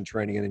nutrition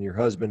training, and then your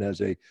husband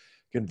as a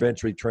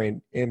conventionally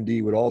trained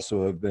MD would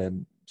also have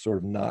been sort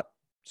of not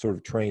sort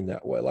of trained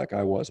that way, like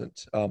I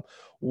wasn't.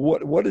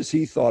 What has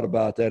he thought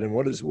about that, and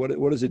what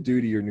does it do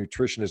to your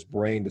nutritionist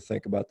brain to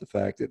think about the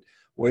fact that,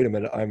 wait a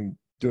minute, I'm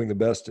doing the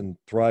best and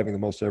thriving the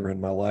most ever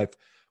in my life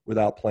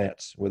without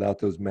plants, without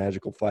those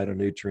magical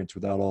phytonutrients,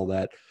 without all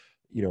that,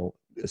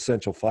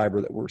 essential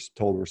fiber that we're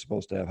told we're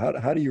supposed to have.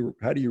 How do you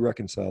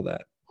reconcile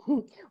that?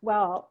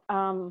 Well,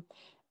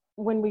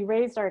 when we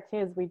raised our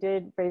kids, we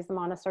did raise them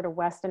on a sort of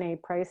Weston A.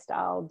 Price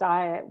style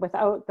diet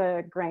without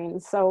the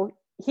grains. So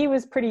he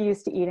was pretty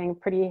used to eating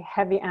pretty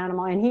heavy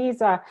animal. And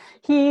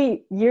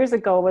he years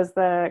ago was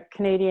the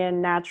Canadian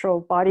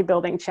natural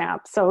bodybuilding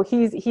champ. So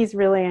he's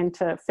really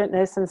into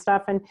fitness and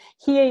stuff. And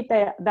he ate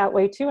that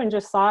way too, and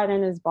just saw it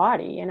in his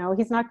body.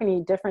 He's not going to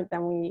eat different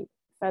than we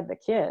fed the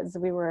kids.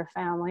 We were a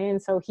family.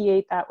 And so he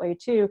ate that way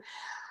too.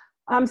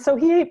 So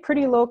he ate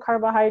pretty low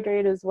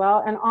carbohydrate as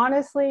well. And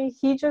honestly,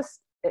 he just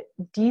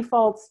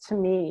defaults to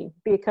me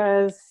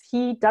because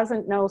he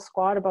doesn't know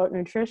squat about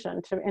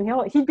nutrition,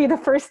 and he'd be the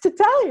first to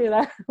tell you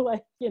that.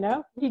 Like,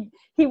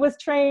 he was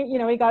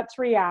trained, he got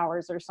 3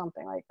 hours or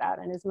something like that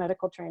in his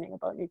medical training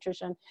about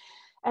nutrition.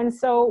 And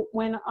so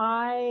when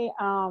I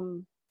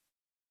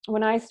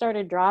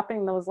started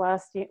dropping those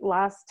last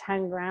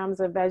 10 grams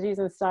of veggies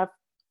and stuff,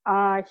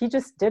 he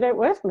just did it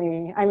with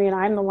me. I mean,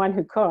 I'm the one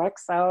who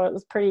cooks, so it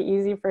was pretty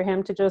easy for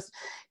him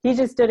he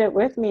just did it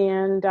with me.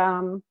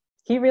 And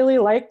he really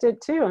liked it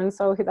too. And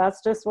so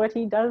that's just what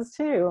he does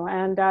too.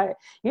 And,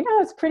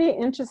 it's pretty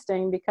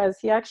interesting because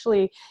he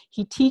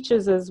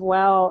teaches as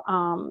well.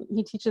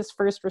 He teaches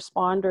first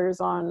responders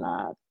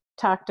on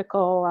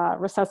tactical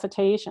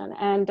resuscitation.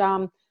 And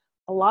a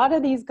lot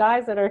of these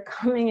guys that are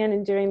coming in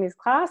and doing these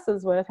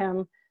classes with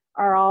him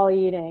are all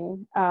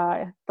eating.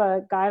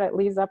 The guy that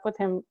leads up with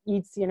him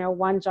eats,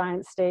 one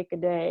giant steak a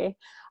day.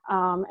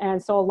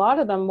 And so a lot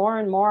of them more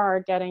and more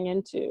are getting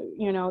into,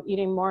 you know,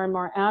 eating more and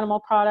more animal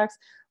products,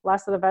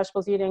 less of the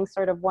vegetables, eating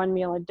sort of one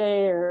meal a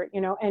day, or,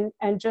 you know,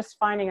 and just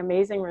finding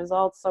amazing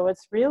results. So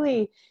it's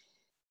really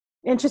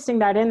interesting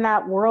that in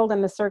that world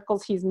and the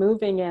circles he's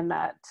moving in,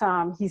 that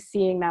he's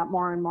seeing that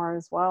more and more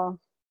as well.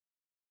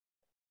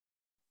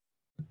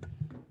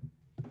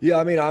 Yeah,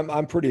 I mean,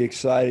 I'm pretty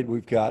excited.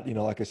 We've got, you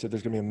know, like I said,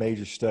 there's going to be a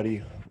major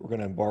study we're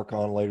going to embark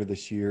on later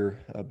this year.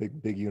 A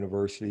big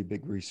university,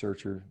 big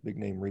researcher, big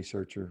name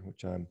researcher,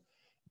 which I'm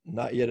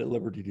not yet at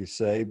liberty to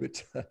say,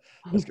 but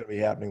that's going to be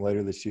happening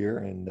later this year,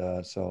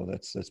 and so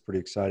that's pretty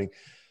exciting.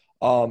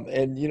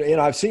 And you know,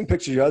 and I've seen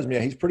pictures of your husband.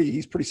 Yeah,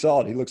 he's pretty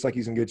solid. He looks like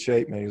he's in good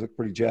shape, man. He looks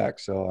pretty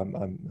jacked. So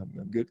I'm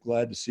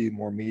glad to see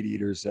more meat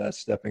eaters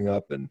stepping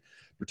up, and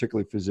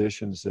particularly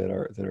physicians that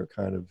are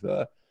kind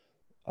of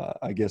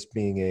I guess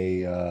being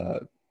a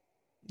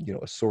you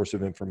know, a source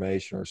of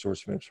information or a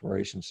source of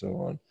inspiration,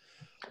 so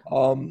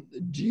on.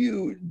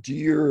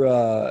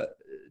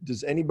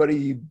 Does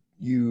anybody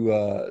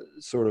you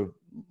sort of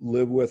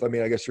live with? I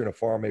mean, I guess you're in a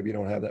farm. Maybe you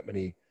don't have that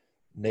many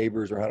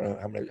neighbors, or I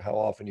don't know how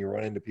often you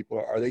run into people.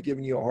 Are they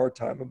giving you a hard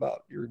time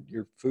about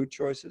your food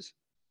choices?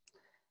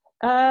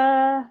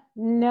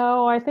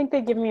 No, I think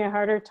they give me a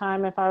harder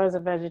time if I was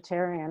a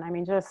vegetarian. I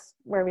mean, just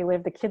where we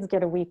live, the kids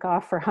get a week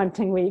off for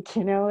hunting week,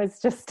 you know,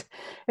 it's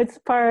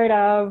part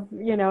of,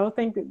 you know,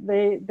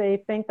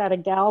 they think that a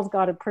gal's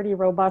got a pretty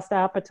robust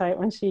appetite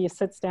when she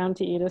sits down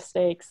to eat a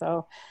steak.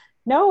 So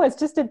no, it's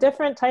just a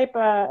different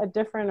a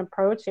different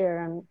approach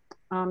here.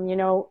 And, you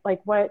know,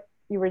 like what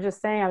you were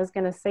just saying, I was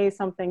going to say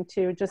something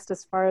too, just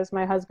as far as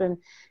my husband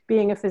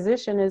being a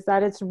physician, is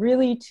that it's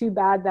really too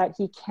bad that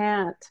he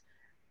can't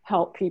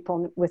help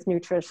people with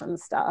nutrition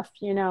stuff.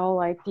 You know,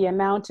 like the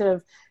amount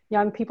of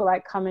young people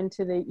that come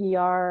into the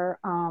ER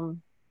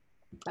on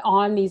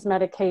these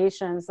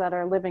medications that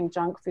are living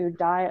junk food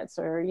diets,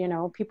 or, you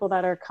know, people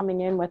that are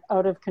coming in with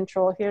out of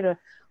control. Here, a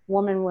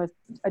woman with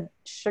a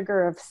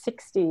sugar of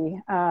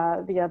 60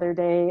 the other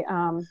day,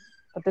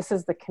 but this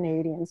is the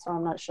Canadian, so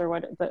I'm not sure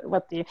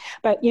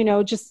but, you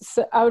know, just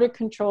out of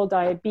control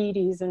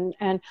diabetes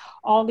and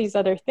all these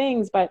other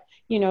things. But,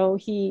 you know,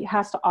 he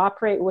has to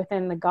operate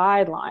within the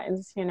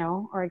guidelines, you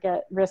know, or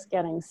risk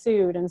getting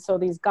sued. And so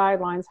these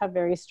guidelines have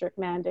very strict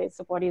mandates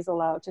of what he's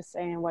allowed to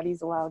say and what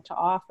he's allowed to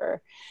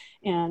offer.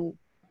 And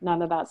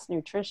none of that's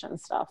nutrition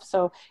stuff.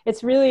 So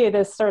it's really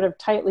this sort of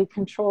tightly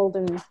controlled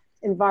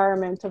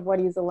environment of what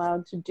he's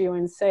allowed to do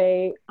and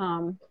say.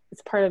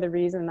 It's part of the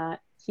reason that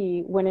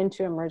he went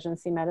into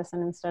emergency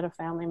medicine instead of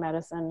family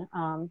medicine,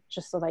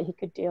 just so that he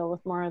could deal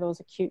with more of those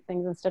acute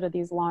things instead of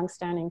these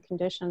long-standing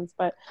conditions.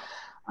 But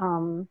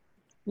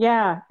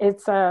yeah, I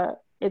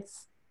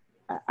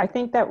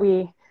think that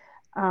we,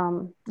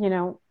 you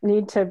know,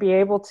 need to be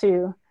able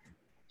to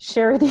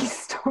share these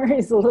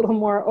stories a little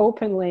more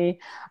openly.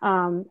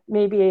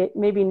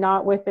 Maybe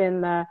not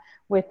within the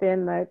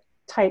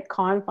tight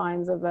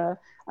confines of the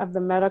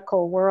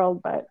medical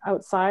world, but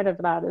outside of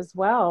that as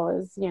well,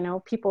 is, you know,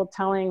 people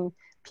telling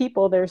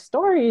people their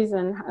stories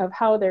and of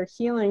how they're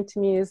healing, to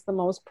me, is the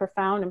most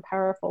profound and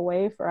powerful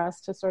way for us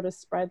to sort of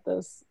spread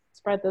this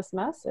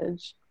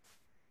message.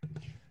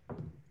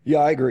 Yeah,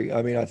 I agree.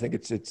 I mean, I think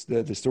it's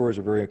the stories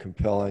are very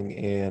compelling,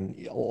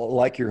 and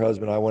like your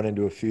husband, I went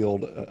into a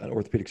field, an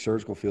orthopedic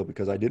surgical field,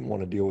 because I didn't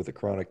want to deal with a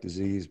chronic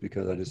disease,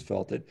 because I just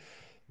felt that,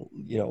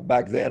 you know,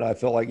 back then I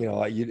felt like, you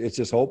know, it's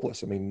just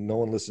hopeless. I mean, no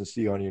one listens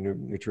to you on your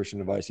nutrition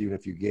device, even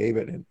if you gave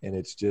it, and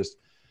it's just,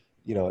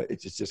 you know,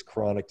 it's just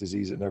chronic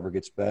disease that never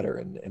gets better.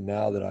 And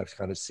now that I've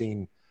kind of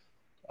seen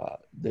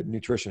that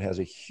nutrition has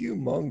a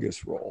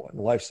humongous role in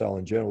lifestyle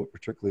in general,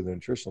 particularly the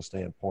nutritional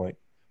standpoint,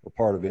 or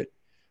part of it,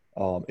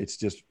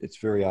 it's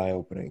very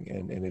eye-opening,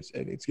 and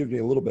it's given me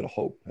a little bit of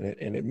hope.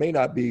 And it may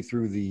not be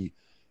through the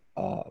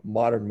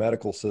modern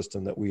medical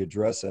system that we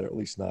address that, or at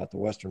least not the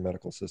Western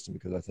medical system,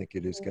 because I think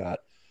it has got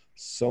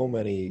so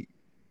many,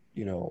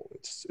 you know,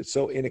 it's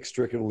so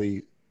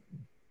inextricably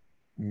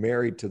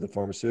married to the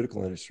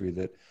pharmaceutical industry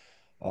that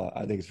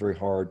I think it's very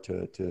hard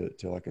to,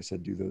 like I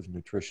said, do those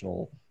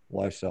nutritional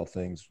lifestyle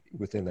things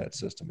within that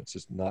system. It's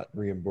just not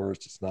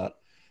reimbursed. It's not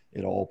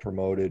at all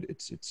promoted.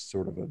 It's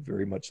sort of a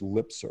very much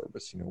lip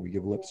service. You know, we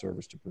give lip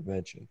service to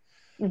prevention.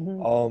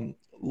 Mm-hmm.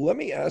 Let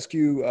me ask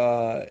you,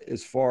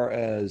 as far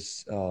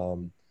as,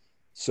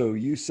 so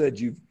you said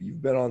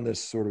you've been on this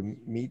sort of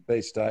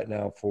meat-based diet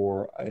now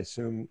for, I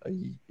assume, a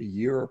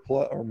year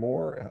or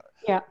more.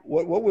 Yeah.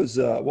 What was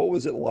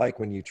it like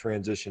when you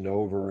transitioned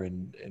over,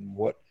 and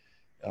what,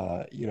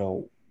 you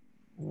know,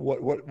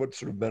 what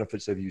sort of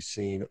benefits have you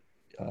seen,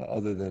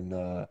 other than,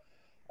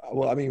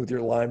 well, I mean, with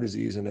your Lyme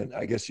disease, and then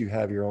I guess you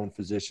have your own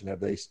physician. Have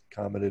they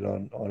commented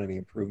on any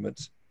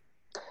improvements?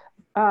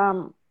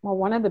 Well,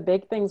 one of the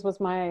big things was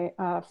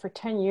for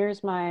 10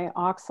 years, my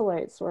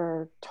oxalates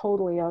were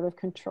totally out of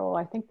control.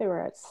 I think they were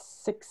at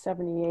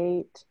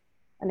 678.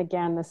 And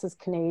again, this is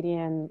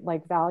Canadian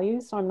like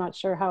values, so I'm not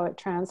sure how it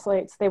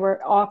translates. They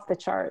were off the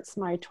charts,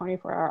 my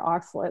 24-hour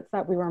oxalates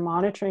that we were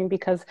monitoring,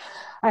 because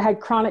I had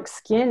chronic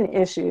skin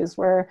issues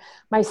where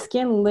my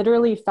skin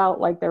literally felt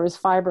like there was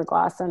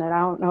fiberglass in it. I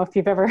don't know if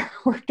you've ever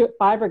worked with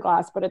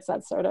fiberglass, but it's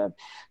that sort of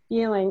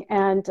feeling.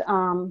 And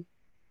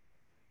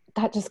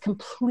that just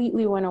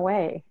completely went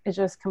away. It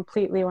just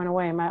completely went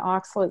away. My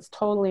oxalates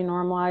totally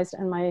normalized,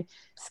 and my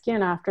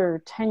skin,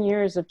 after 10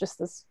 years of just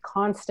this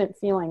constant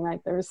feeling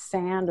like there was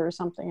sand or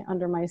something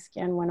under my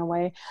skin, went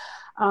away.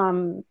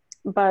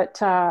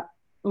 But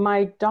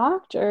my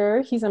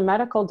doctor, he's a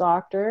medical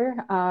doctor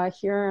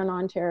here in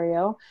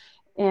Ontario,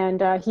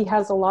 and he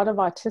has a lot of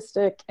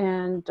autistic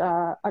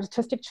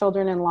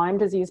children and Lyme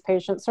disease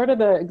patients, sort of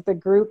the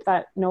group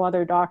that no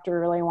other doctor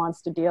really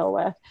wants to deal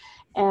with.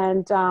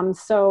 And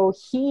so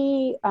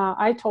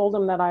I told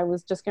him that I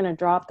was just going to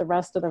drop the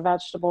rest of the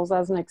vegetables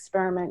as an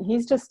experiment.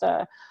 He's just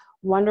a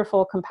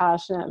wonderful,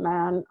 compassionate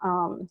man,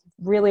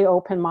 really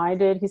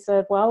open-minded. He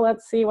said, well,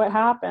 let's see what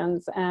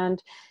happens.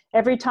 And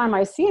every time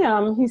I see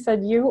him, he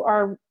said, you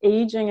are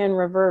aging in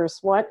reverse.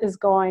 What is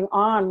going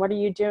on? What are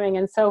you doing?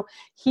 And so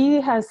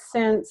he has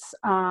since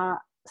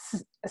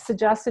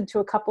suggested to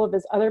a couple of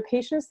his other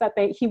patients that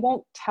he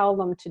won't tell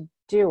them to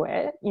do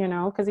it,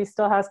 because he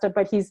still has to,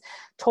 but he's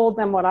told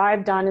them what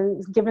I've done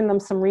and given them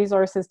some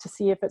resources to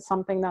see if it's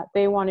something that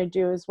they want to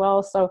do as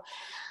well. So,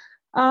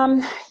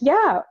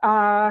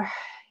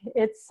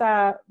 it's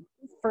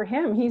for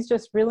him, he's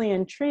just really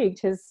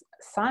intrigued. His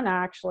son,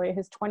 actually,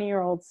 his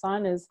 20-year-old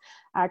son is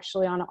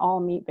actually on an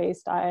all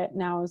meat-based diet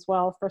now as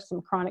well for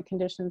some chronic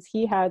conditions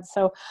he had.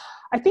 So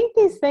I think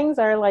these things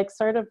are like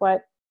sort of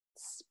what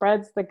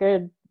spreads the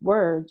good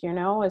word,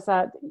 is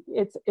that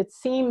it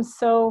seems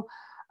so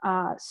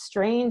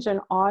strange and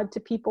odd to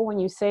people when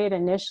you say it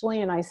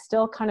initially, and I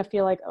still kind of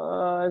feel like,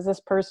 oh, is this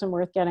person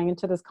worth getting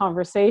into this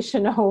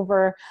conversation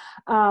over?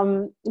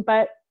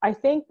 But I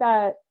think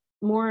that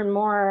more and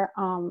more,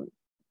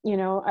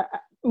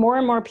 more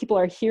and more people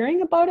are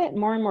hearing about it,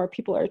 more and more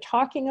people are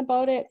talking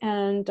about it,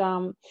 and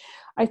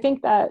I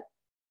think that,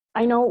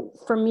 I know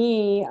for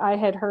me, I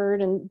had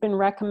heard and been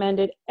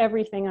recommended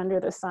everything under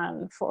the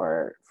sun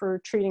for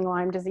treating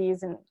Lyme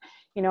disease. And,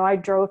 I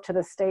drove to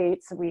the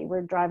States. We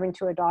were driving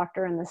to a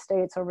doctor in the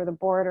States over the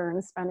border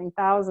and spending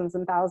thousands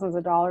and thousands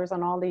of dollars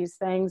on all these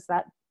things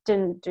that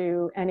didn't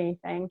do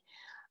anything.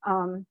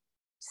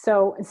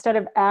 So instead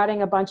of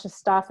adding a bunch of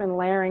stuff and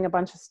layering a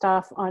bunch of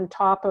stuff on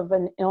top of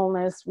an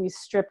illness, we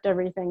stripped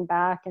everything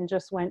back and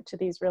just went to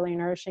these really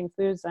nourishing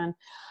foods. And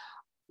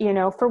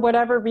for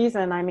whatever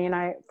reason,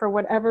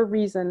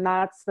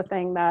 that's the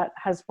thing that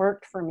has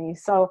worked for me.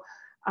 So,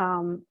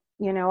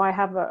 I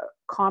have a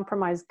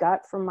compromised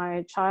gut from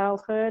my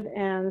childhood.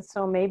 And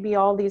so maybe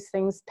all these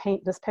things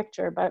paint this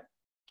picture, but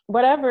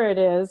whatever it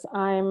is,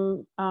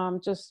 I'm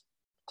just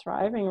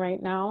thriving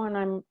right now.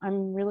 And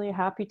I'm really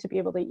happy to be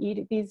able to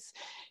eat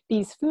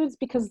these foods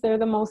because they're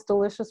the most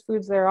delicious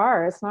foods there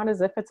are. It's not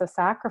as if it's a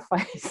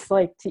sacrifice,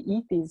 like to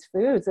eat these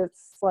foods.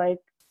 It's like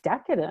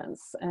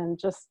decadence and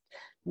just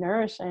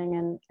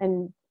nourishing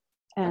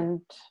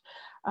and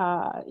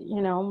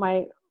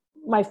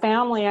my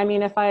family, I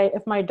mean, if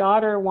my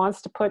daughter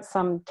wants to put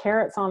some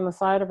carrots on the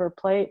side of her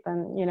plate,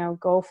 then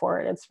go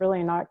for it. It's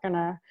really not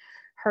gonna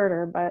hurt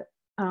her. But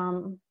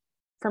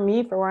for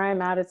me, for where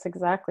I'm at, it's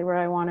exactly where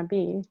I want to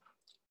be.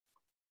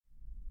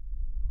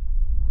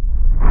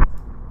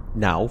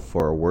 Now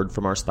for a word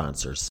from our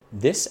sponsors.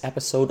 This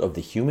episode of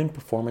the Human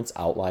Performance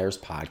Outliers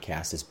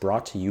podcast is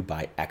brought to you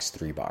by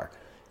X3 Bar.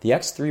 The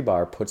X3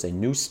 Bar puts a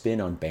new spin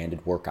on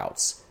banded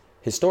workouts.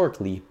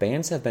 Historically,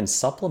 bands have been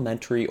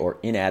supplementary or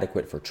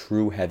inadequate for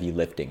true heavy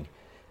lifting.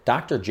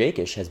 Dr.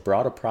 Jakish has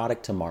brought a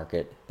product to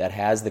market that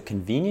has the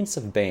convenience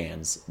of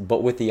bands,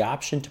 but with the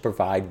option to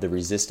provide the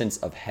resistance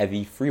of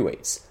heavy free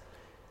weights.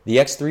 The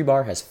X3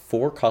 Bar has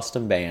 4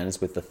 custom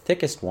bands, with the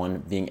thickest one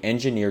being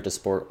engineered to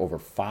support over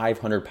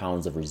 500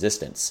 pounds of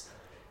resistance.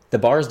 The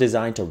bar is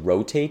designed to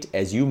rotate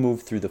as you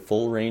move through the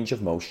full range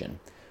of motion.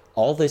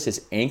 All this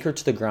is anchored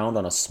to the ground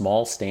on a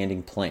small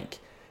standing plank.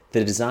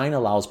 The design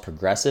allows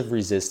progressive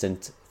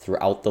resistance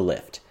throughout the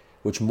lift,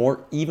 which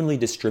more evenly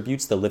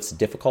distributes the lift's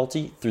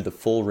difficulty through the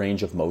full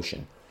range of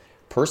motion.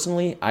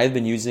 Personally, I've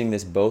been using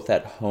this both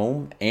at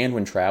home and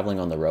when traveling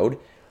on the road.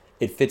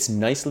 It fits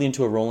nicely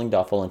into a rolling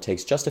duffel and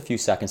takes just a few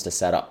seconds to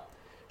set up.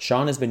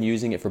 Sean has been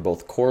using it for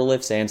both core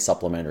lifts and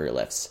supplementary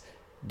lifts.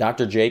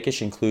 Dr.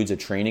 Jakish includes a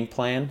training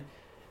plan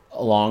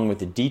along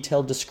with a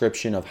detailed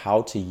description of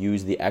how to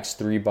use the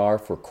X3 Bar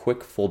for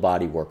quick full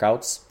body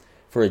workouts.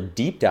 For a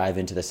deep dive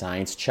into the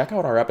science, check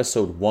out our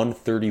episode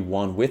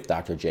 131 with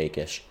Dr.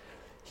 Jakish.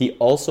 He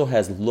also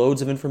has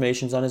loads of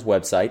information on his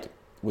website,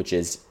 which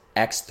is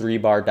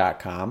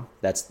x3bar.com.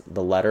 That's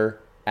the letter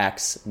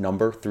X,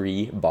 number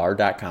 3,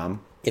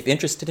 bar.com. If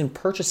interested in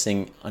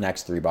purchasing an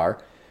X3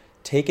 Bar,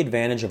 take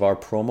advantage of our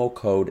promo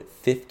code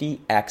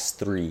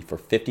 50X3 for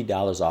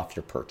 $50 off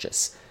your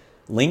purchase.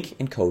 Link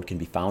and code can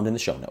be found in the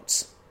show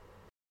notes.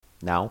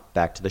 Now,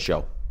 back to the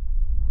show.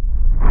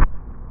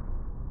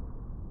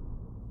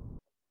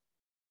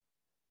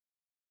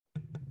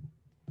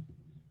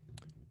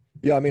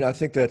 Yeah, I mean, I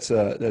think that's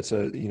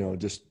a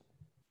just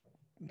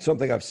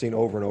something I've seen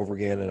over and over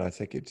again, and I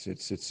think it's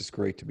just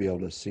great to be able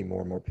to see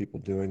more and more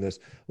people doing this.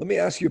 Let me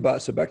ask you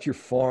about, so back to your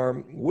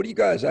farm. What do you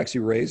guys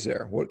actually raise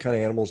there? What kind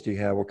of animals do you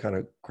have? What kind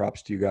of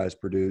crops do you guys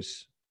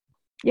produce?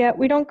 Yeah,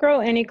 we don't grow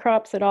any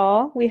crops at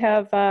all. We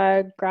have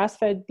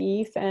grass-fed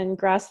beef and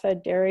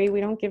grass-fed dairy. We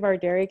don't give our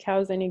dairy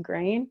cows any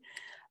grain.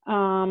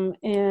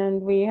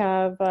 And we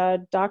have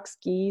ducks,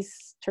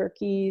 geese,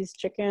 turkeys,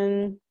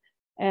 chicken,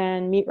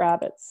 and meat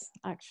rabbits,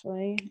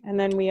 actually. And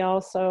then we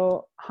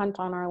also hunt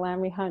on our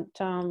land. We hunt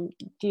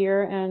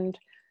deer and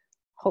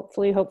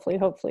hopefully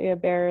a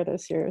bear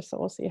this year. So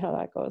we'll see how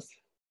that goes.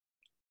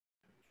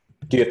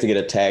 Do you have to get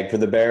a tag for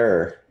the bear?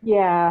 Or?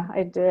 Yeah,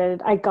 I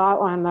did. I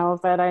got one though,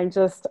 but I've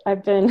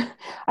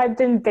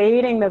been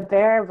baiting the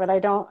bear, but I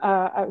don't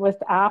with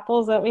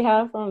apples that we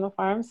have from the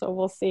farm. So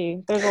we'll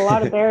see. There's a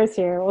lot of bears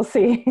here. We'll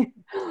see.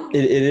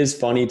 It is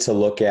funny to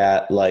look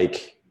at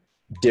like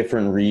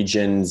different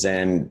regions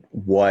and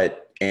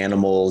what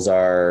animals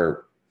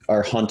are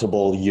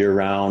huntable year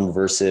round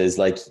versus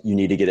like you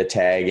need to get a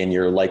tag and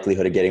your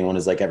likelihood of getting one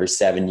is like every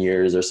 7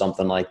 years or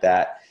something like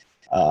that.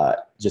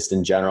 Just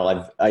in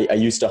general, I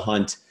used to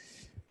hunt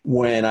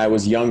when I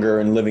was younger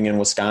and living in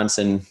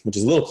Wisconsin, which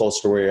is a little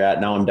closer to where you're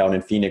at. Now I'm down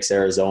in Phoenix,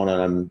 Arizona,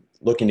 and I'm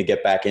looking to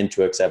get back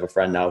into it because I have a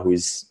friend now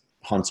who's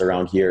hunts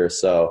around here.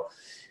 So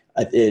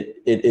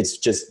it's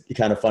just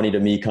kind of funny to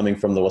me coming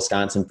from the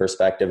Wisconsin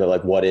perspective of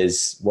like what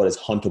is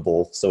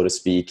huntable, so to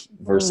speak,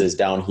 versus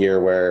down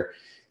here where,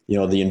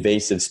 the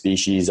invasive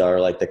species are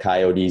like the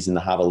coyotes and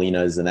the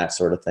javelinas and that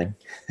sort of thing.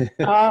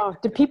 Oh,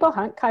 do people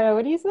hunt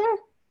coyotes there?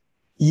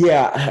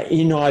 Yeah,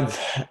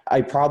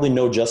 I probably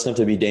know just enough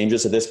to be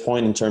dangerous at this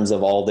point in terms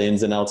of all the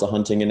ins and outs of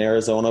hunting in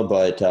Arizona,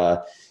 but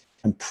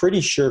I'm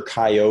pretty sure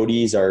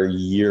coyotes are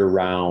year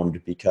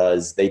round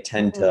because they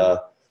tend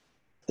to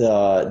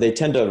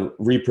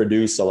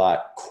reproduce a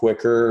lot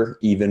quicker,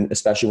 even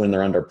especially when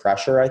they're under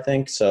pressure, I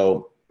think.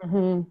 So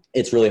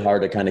it's really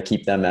hard to kind of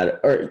keep them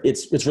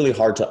it's really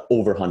hard to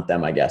overhunt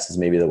them, I guess is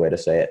maybe the way to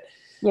say it.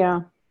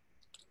 Yeah.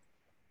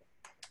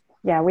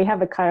 Yeah, we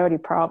have a coyote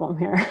problem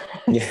here.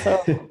 Yeah.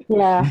 So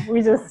yeah,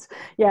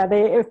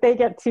 if they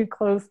get too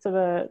close to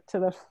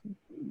the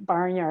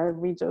barnyard,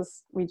 we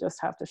just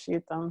have to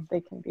shoot them.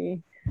 They can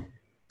be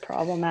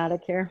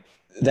problematic here.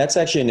 That's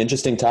actually an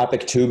interesting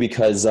topic too,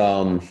 because,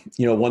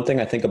 one thing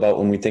I think about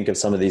when we think of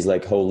some of these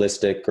like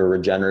holistic or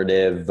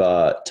regenerative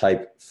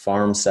type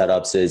farm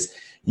setups is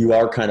you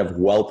are kind of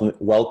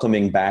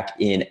welcoming back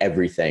in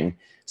everything.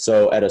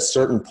 So at a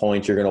certain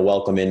point, you're going to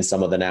welcome in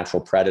some of the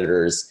natural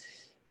predators.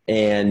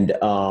 And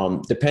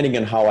depending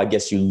on how I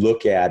guess you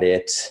look at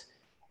it,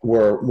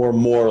 we're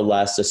more or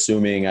less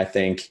assuming, I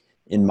think,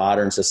 in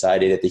modern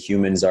society that the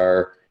humans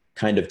are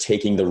kind of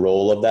taking the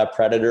role of that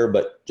predator,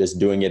 but just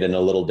doing it in a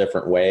little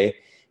different way.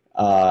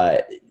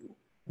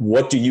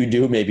 What do you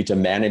do maybe to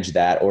manage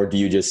that? Or do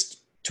you just,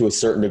 to a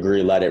certain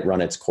degree, let it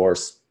run its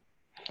course?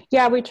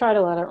 Yeah, we try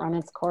to let it run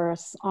its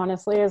course,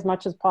 honestly, as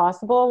much as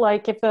possible.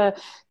 Like if the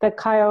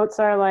coyotes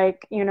are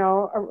like,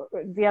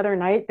 the other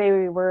night they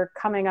were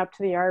coming up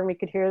to the yard and we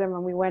could hear them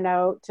when we went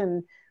out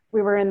and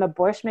we were in the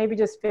bush, maybe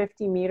just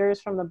 50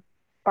 meters from the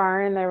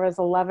barn. There was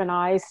 11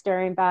 eyes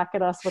staring back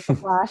at us with the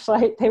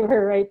flashlight. They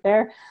were right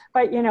there.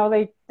 But,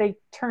 they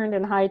turned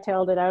and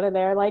hightailed it out of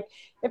there. Like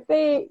if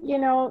they,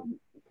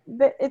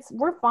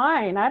 we're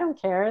fine. I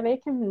don't care. They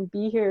can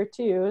be here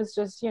too. It's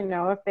just,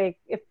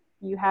 if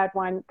you had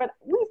one, but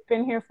we've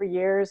been here for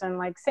years. And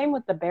like, same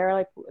with the bear,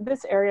 like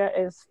this area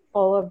is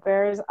full of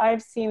bears.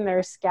 I've seen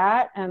their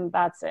scat and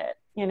that's it.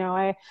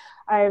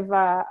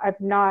 I've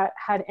not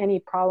had any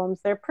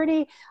problems. They're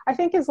pretty, I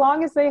think as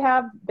long as they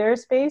have their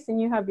space and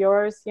you have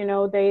yours,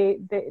 they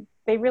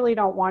really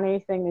don't want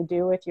anything to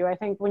do with you. I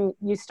think when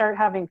you start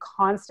having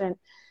constant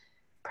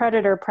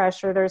predator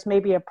pressure, there's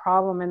maybe a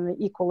problem in the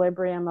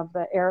equilibrium of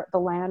the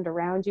land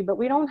around you, but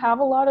we don't have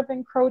a lot of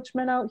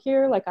encroachment out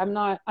here. Like I'm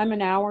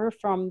an hour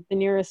from the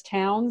nearest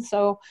town.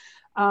 So,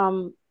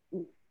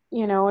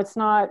 it's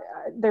not,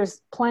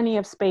 there's plenty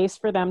of space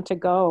for them to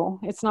go.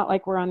 It's not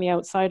like we're on the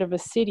outside of a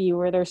city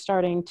where they're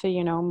starting to,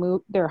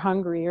 move, they're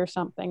hungry or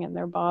something and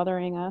they're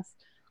bothering us.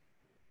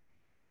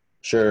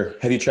 Sure.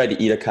 Have you tried to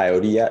eat a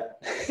coyote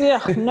yet? Yeah,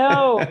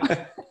 no.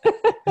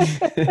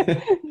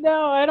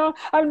 No, I don't.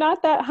 I'm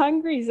not that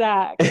hungry,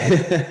 Zach.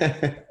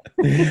 I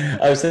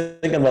was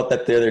thinking about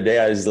that the other day.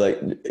 I was like,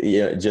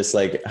 just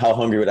like how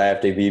hungry would I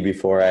have to be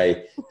before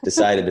I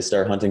decided to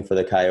start hunting for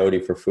the coyote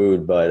for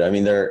food? But I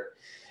mean,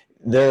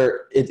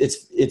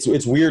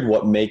 it's weird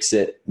what makes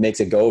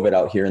it go of it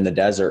out here in the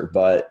desert.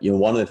 But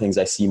one of the things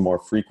I see more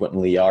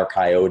frequently are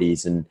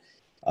coyotes, and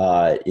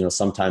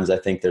sometimes I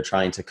think they're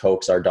trying to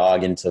coax our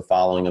dog into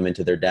following them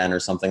into their den or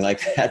something like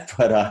that.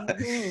 But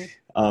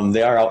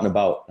they are out and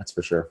about, that's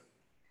for sure.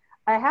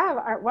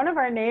 One of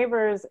our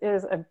neighbors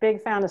is a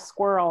big fan of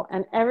squirrel,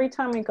 and every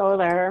time we go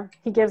there,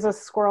 he gives us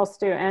squirrel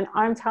stew. And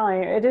I'm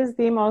telling you, it is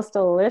the most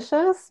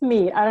delicious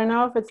meat. I don't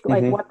know if it's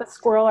like what the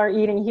squirrel are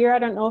eating here. I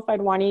don't know if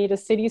I'd want to eat a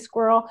city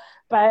squirrel,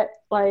 but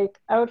like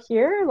out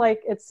here,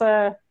 like it's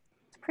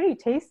pretty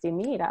tasty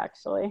meat,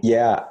 actually.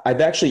 Yeah,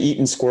 I've actually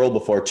eaten squirrel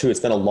before too. It's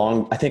been a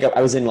long, I think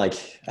I was in like,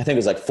 I think it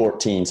was like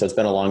 14. So it's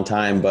been a long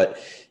time, but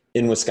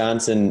in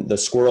Wisconsin, the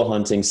squirrel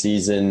hunting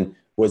season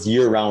was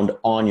year round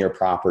on your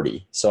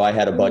property. So I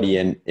had a buddy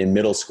in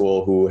middle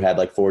school who had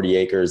like 40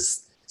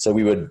 acres. So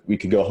we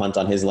could go hunt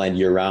on his land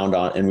year round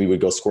and we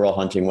would go squirrel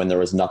hunting when there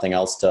was nothing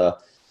else to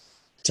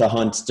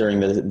hunt during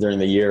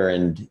the year.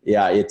 And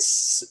yeah,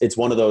 it's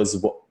one of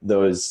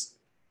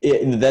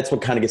that's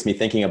what kind of gets me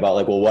thinking about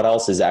like, well, what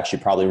else is actually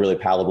probably really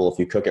palatable if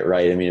you cook it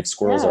right? I mean, if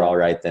squirrels are all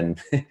right, then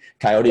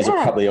coyotes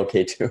are probably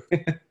okay too.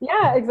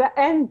 Yeah,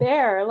 exactly. And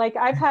bear, like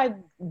I've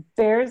had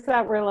bears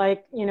that were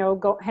like,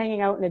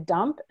 hanging out in a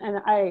dump, and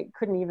I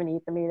couldn't even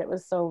eat the meat. It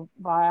was so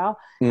vile.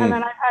 And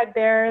then I've had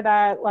bear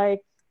that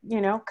like,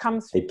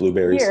 comes Ate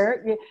blueberries.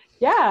 here.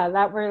 Yeah,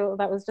 that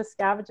was just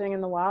scavenging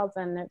in the wilds,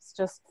 and it's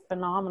just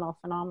phenomenal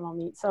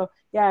meat. So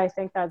yeah, I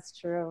think that's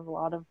true of a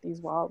lot of these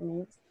wild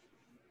meats.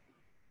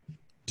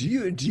 Do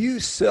you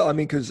sell? I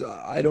mean, because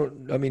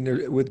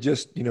with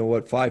just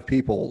 5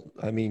 people,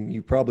 I mean,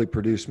 you probably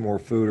produce more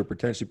food or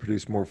potentially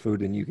produce more food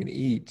than you can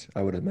eat,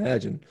 I would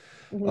imagine.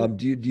 Mm-hmm.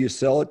 Do you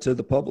sell it to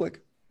the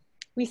public?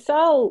 We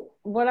sell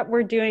what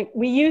we're doing.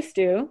 We used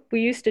to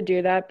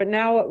do that, but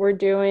now what we're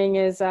doing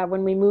is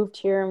when we moved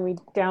here and we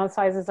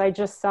downsized, is I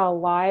just sell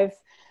live,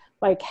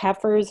 like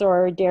heifers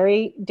or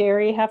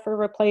dairy heifer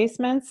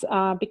replacements,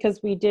 because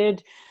we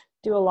did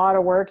do a lot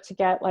of work to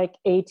get like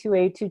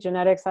A2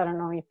 genetics. I don't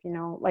know if you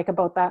know like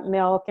about that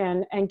milk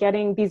and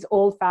getting these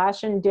old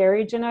fashioned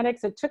dairy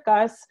genetics. It took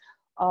us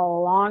a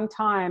long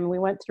time. We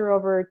went through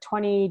over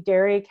 20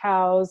 dairy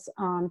cows,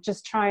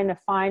 just trying to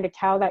find a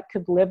cow that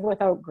could live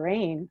without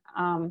grain.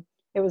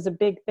 It was a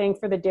big thing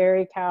for the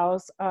dairy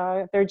cows.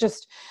 They're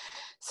just,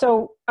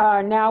 so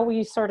now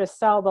we sort of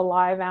sell the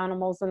live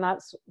animals, and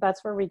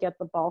that's where we get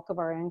the bulk of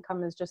our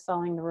income, is just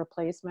selling the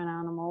replacement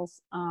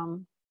animals.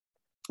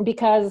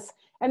 Because,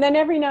 and then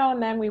every now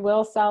and then we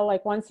will sell,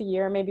 like once a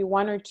year, maybe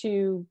 1 or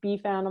 2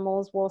 beef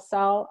animals we'll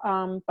sell.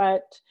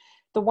 But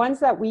the ones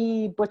that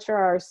we butcher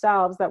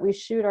ourselves, that we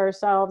shoot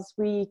ourselves,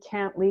 we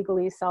can't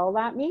legally sell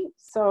that meat.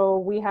 So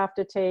we have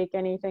to take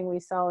anything we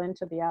sell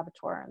into the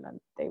abattoir, and then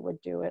they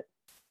would do it.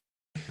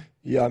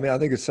 Yeah, I mean, I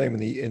think it's the same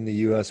in the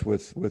U.S.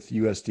 with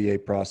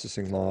USDA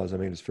processing laws. I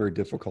mean, it's very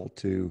difficult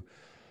to,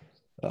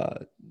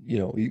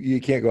 you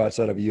can't go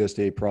outside of a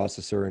USDA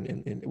processor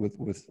and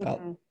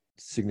without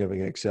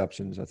significant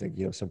exceptions. I think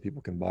some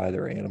people can buy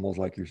their animals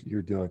like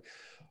you're doing.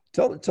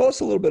 Tell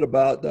us a little bit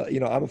about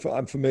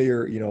I'm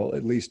familiar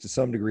at least to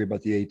some degree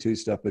about the A2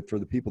 stuff, but for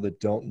the people that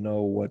don't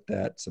know what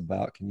that's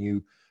about, can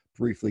you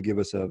briefly give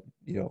us a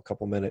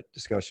couple minute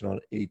discussion on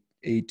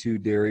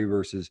A2 dairy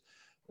versus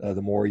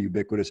the more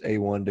ubiquitous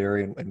A1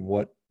 dairy, and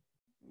what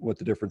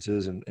the difference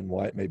is and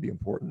why it may be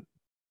important?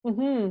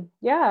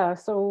 Yeah.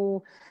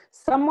 So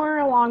somewhere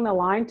along the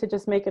line, to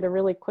just make it a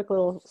really quick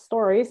little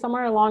story,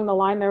 somewhere along the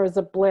line, there was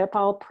a blip.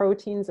 All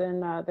proteins in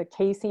the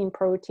casein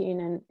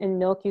protein in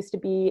milk used to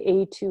be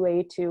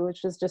A2,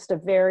 which is just a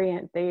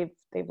variant. They've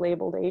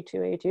labeled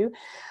A2.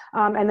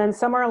 And then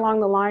somewhere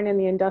along the line in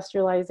the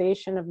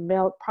industrialization of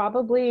milk,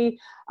 probably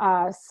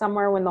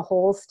somewhere when the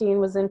Holstein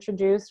was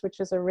introduced,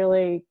 which is a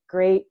really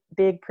great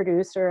big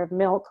producer of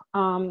milk,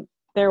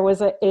 there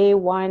was a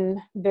A1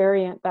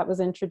 variant that was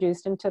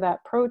introduced into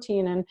that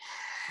protein. And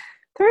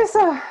there's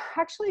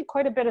actually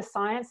quite a bit of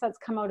science that's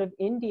come out of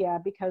India,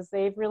 because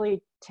they've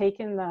really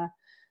taken the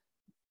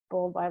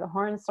bull by the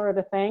horn sort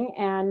of thing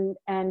and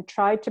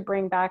tried to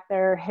bring back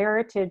their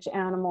heritage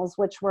animals,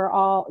 which were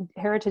all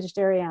heritage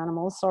dairy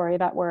animals,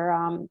 that were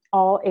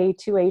all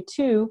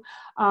A2,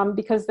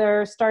 because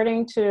they're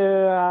starting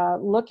to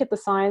look at the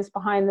science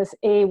behind this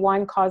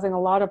A1 causing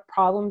a lot of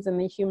problems in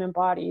the human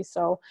body.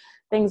 So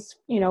things,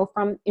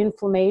 from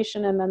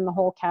inflammation, and then the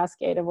whole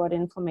cascade of what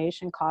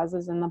inflammation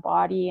causes in the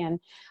body. And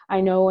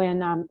I know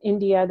in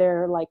India,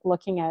 they're like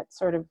looking at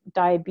sort of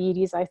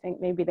diabetes. I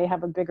think maybe they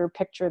have a bigger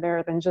picture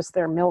there than just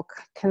their milk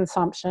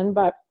consumption,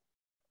 but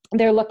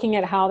they're looking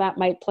at how that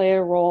might play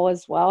a role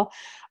as well.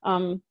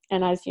 And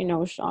as you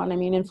know, Sean, I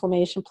mean,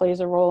 inflammation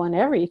plays a role in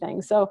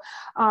everything. So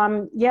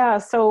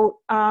there's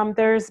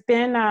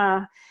been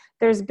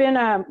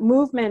a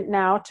movement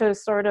now to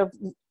sort of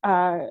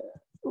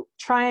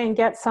try and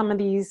get some of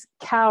these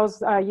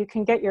cows. You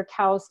can get your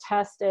cows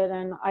tested,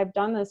 and I've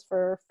done this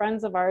for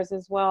friends of ours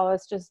as well.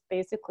 It's just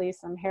basically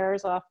some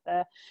hairs off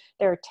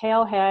their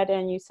tail head,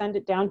 and you send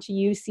it down to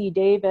UC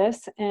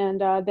Davis,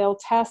 and they'll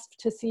test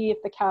to see if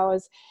the cow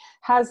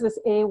has this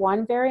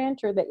A1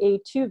 variant or the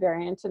A2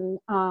 variant, and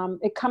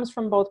it comes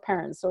from both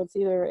parents. So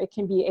it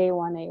can be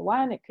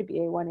A1, it could be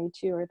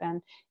A1A2, or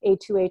then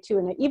A2.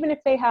 And even if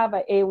they have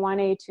a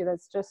A1A2,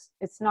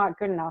 it's not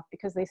good enough,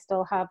 because they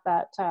still have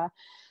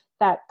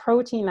that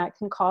protein that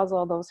can cause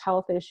all those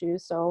health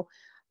issues. So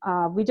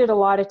we did a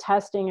lot of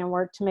testing and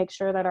work to make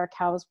sure that our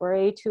cows were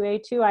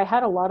A2. I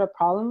had a lot of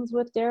problems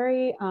with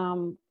dairy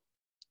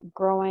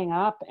growing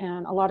up,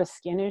 and a lot of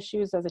skin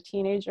issues as a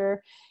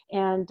teenager.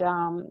 And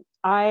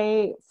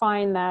I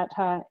find that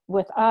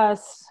with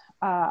us,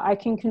 I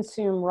can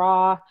consume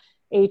raw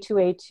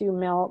A2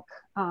 milk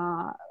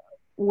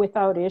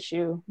without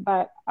issue.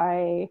 But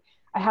I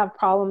have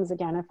problems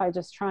again if I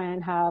just try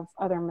and have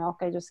other milk.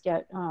 I just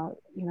get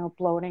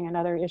bloating and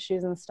other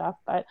issues and stuff.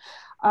 But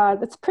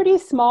it's a pretty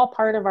small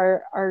part of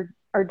our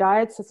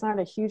diets. It's not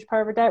a huge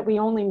part of our diet. We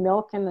only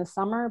milk in the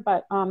summer,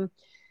 but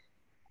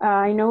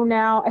I know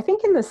now, I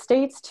think in the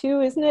States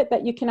too, isn't it,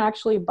 that you can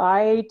actually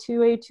buy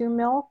A2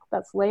 milk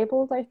that's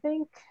labeled, I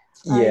think?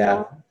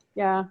 Yeah.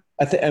 Yeah.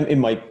 I think it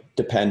might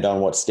depend on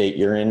what state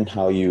you're in,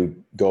 how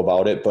you go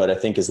about it. But I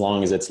think as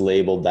long as it's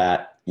labeled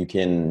that, you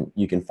can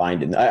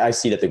find it. I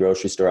see it at the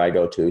grocery store I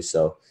go to.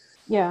 So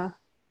yeah,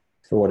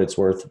 for what it's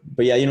worth.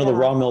 But yeah, the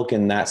raw milk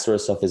and that sort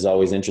of stuff is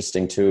always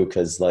interesting too.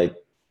 Cause like,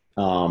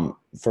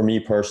 for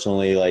me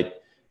personally,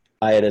 like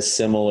I had a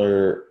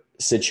similar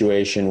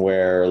situation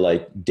where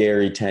like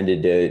dairy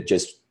tended to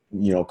just,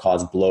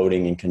 cause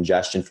bloating and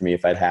congestion for me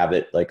if I'd have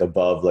it like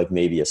above like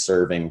maybe a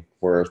serving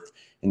worth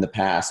in the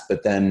past.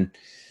 But then,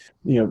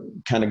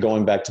 kind of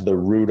going back to the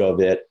root of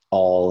it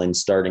all and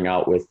starting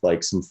out with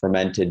like some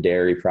fermented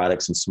dairy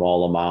products in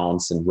small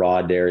amounts and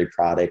raw dairy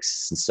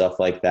products and stuff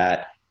like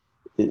that,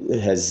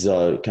 it has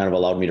kind of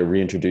allowed me to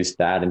reintroduce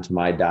that into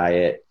my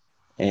diet.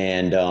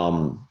 And,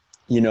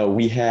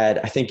 we had,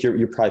 I think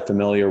you're probably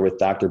familiar with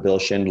Dr. Bill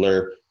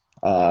Schindler.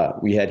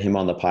 We had him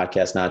on the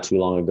podcast not too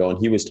long ago, and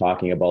he was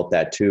talking about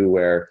that too,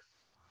 where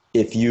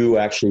if you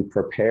actually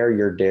prepare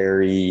your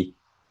dairy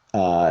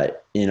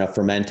in a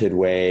fermented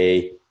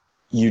way,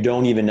 you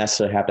don't even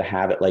necessarily have to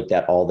have it like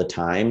that all the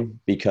time,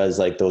 because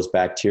like those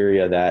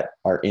bacteria that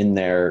are in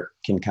there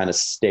can kind of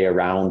stay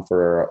around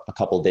for a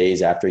couple of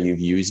days after you've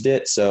used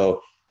it.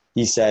 So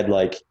he said,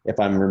 like, if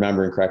I'm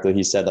remembering correctly,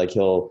 he said like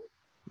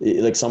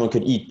someone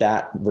could eat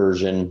that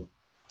version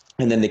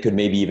and then they could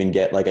maybe even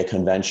get like a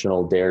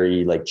conventional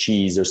dairy, like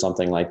cheese or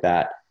something like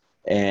that.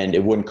 And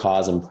it wouldn't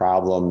cause them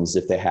problems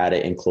if they had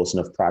it in close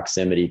enough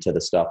proximity to the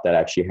stuff that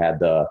actually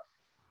had the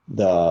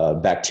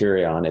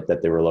bacteria on it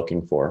that they were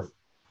looking for.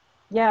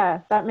 Yeah,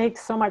 that makes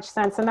so much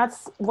sense. And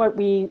that's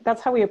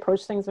how we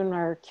approach things when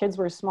our kids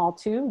were small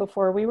too,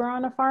 before we were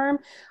on a farm.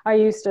 I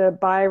used to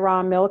buy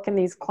raw milk in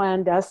these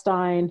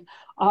clandestine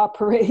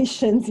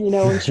operations,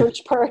 in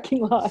church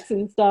parking lots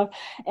and stuff.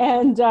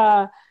 And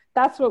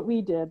that's what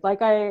we did. Like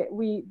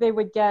they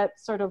would get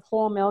sort of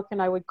whole milk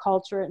and I would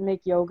culture it and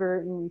make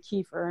yogurt and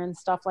kefir and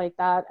stuff like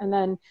that. And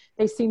then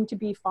they seemed to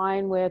be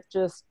fine with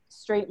just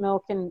straight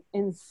milk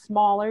in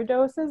smaller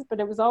doses, but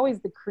it was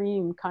always the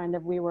cream kind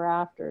of we were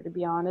after, to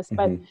be honest.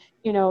 Mm-hmm.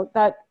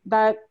 But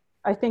that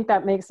I think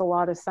that makes a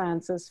lot of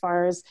sense as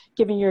far as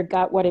giving your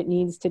gut what it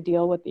needs to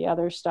deal with the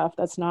other stuff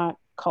that's not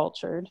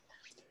cultured.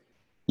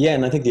 Yeah.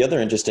 And I think the other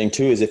interesting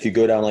too, is if you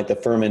go down like the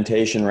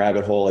fermentation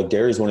rabbit hole, like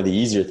dairy is one of the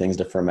easier things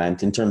to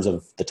ferment in terms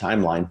of the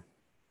timeline.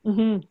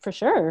 Mm-hmm, for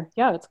sure.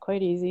 Yeah. It's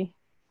quite easy.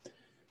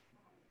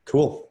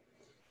 Cool.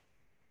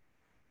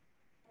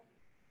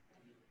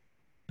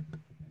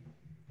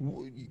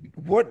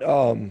 What,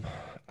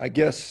 I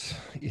guess,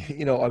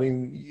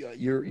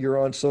 you're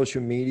on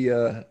social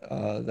media,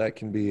 that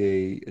can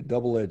be a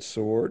double-edged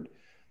sword.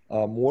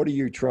 What are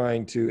you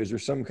is there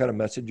some kind of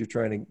message you're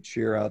trying to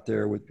share out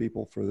there with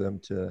people for them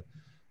to,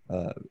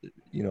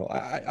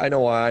 I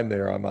know I'm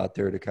there. I'm out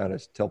there to kind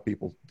of tell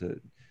people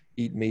to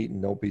eat meat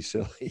and don't be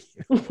silly.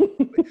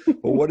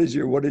 But what is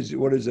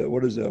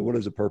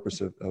the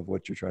purpose of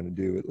what you're trying to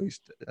do, at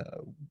least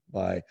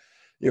by,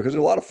 because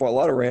a lot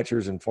of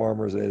ranchers and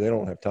farmers, they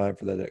don't have time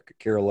for that. They could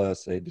care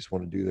less. They just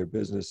want to do their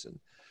business.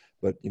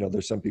 But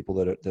there's some people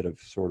that have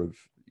sort of,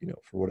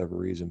 for whatever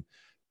reason,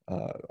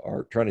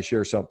 are trying to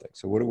share something.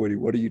 So what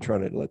are you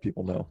trying to let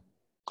people know?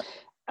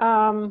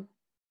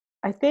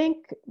 I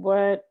think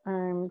what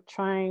I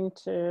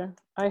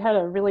had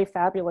a really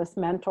fabulous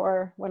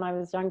mentor when I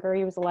was younger.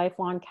 He was a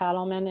lifelong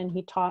cattleman, and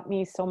he taught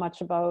me so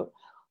much about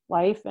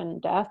life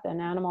and death and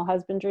animal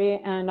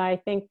husbandry. And I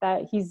think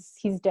that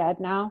he's dead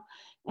now.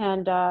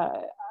 And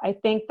I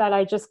think that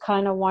I just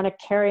kind of want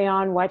to carry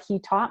on what he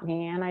taught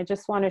me. And I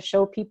just want to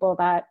show people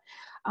that,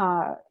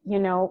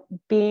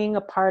 being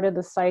a part of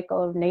the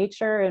cycle of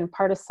nature and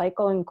part of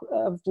cycle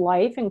of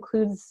life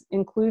includes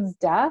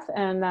death,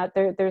 and that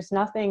there's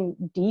nothing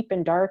deep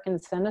and dark and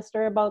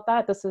sinister about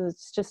that. This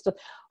is just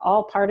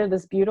all part of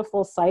this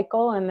beautiful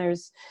cycle. And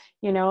there's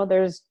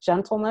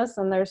gentleness,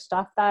 and there's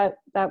stuff that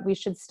we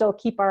should still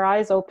keep our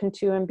eyes open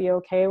to and be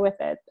okay with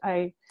it.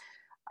 I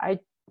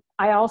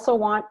also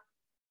want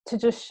to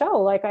just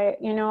show, like,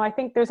 I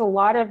think there's a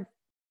lot of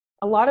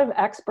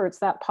experts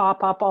that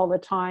pop up all the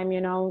time,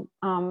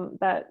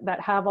 that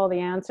have all the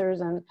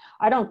answers. And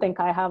I don't think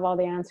I have all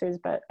the answers,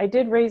 but I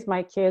did raise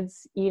my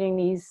kids eating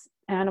these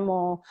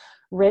animal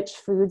rich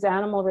foods,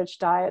 animal rich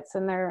diets.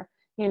 And they're,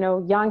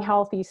 young,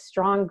 healthy,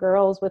 strong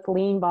girls with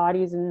lean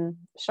bodies and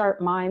sharp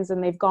minds.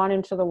 And they've gone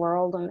into the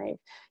world, and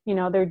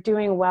they're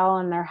doing well,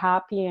 and they're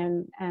happy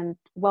and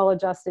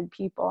well-adjusted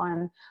people.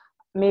 And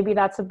maybe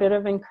that's a bit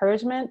of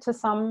encouragement to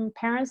some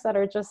parents that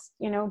are just,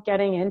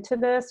 getting into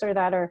this, or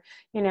that are,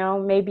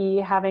 maybe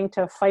having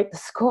to fight the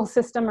school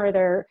system, or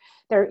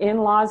their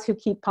in-laws who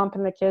keep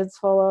pumping the kids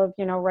full of,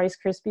 Rice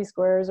Krispie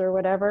squares or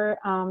whatever.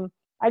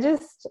 I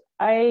just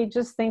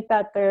think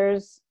that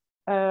there's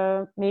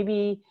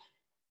maybe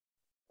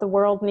the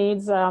world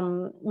needs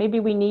maybe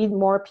we need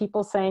more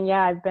people saying,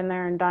 yeah, I've been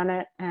there and done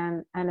it,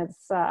 and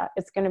it's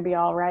going to be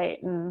all right.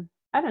 And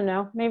I don't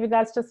know, maybe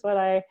that's just what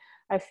I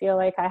feel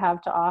like I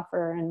have to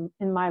offer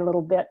in my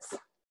little bits.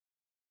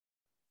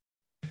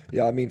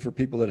 Yeah, I mean, for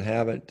people that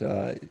haven't,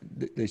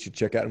 they should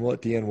check out. And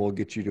at the end, we'll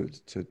get you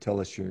to tell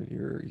us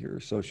your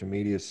social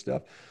media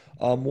stuff.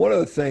 One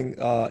other thing,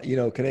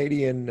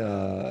 Canadian,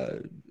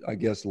 I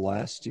guess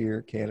last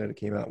year, Canada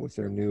came out with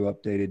their new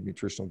updated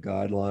nutritional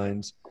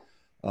guidelines,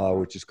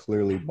 which is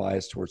clearly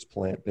biased towards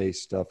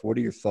plant-based stuff. What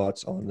are your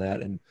thoughts on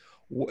that? And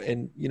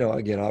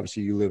again,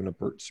 obviously you live in a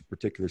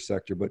particular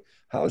sector, but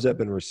how has that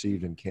been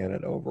received in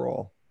Canada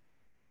overall?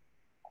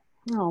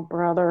 Oh,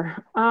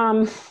 brother.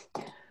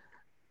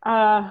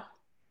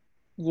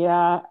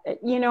 Yeah,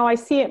 I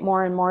see it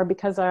more and more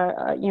because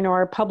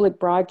our public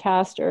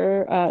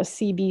broadcaster,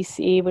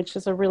 CBC, which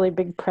is a really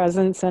big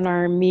presence in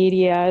our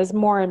media, is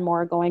more and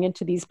more going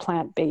into these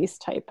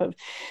plant-based type of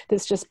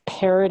this just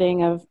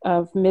parroting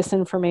of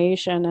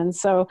misinformation. And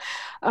so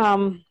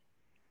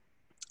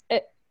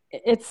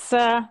it's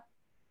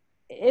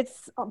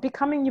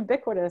becoming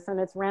ubiquitous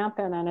and it's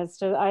rampant, and it's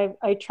just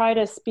I try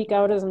to speak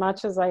out as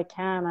much as I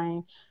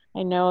can.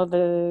 I know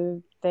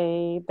there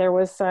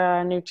was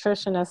a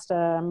nutritionist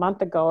a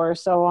month ago or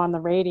so on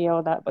the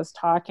radio that was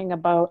talking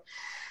about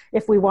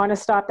if we want to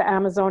stop the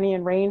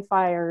Amazonian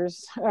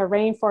rainfires, the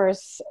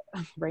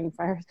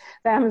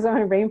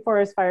Amazonian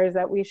rainforest fires,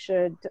 that we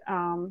should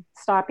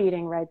stop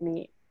eating red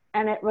meat.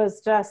 And it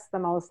was just the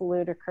most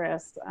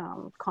ludicrous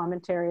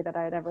commentary that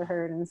I'd ever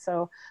heard. And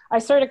so I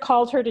sort of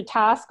called her to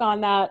task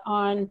on that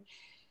on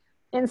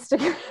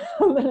Instagram,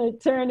 and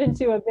it turned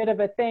into a bit of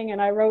a thing.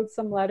 And I wrote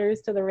some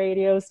letters to the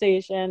radio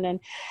station. And,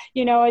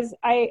 as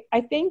I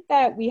think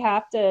that we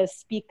have to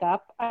speak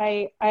up.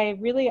 I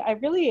really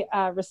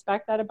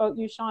respect that about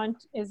you, Sean,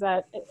 is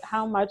that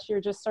how much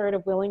you're just sort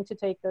of willing to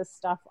take this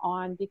stuff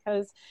on,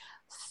 because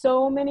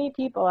so many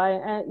people,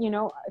 I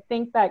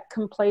think that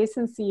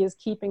complacency is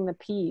keeping the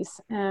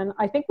peace. And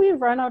I think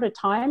we've run out of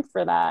time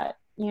for that.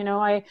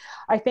 I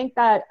think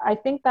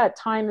that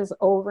time is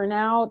over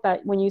now,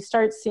 that when you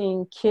start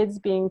seeing kids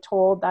being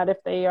told that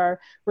if they are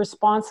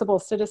responsible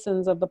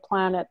citizens of the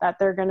planet, that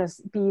they're going to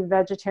be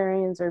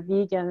vegetarians or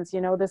vegans,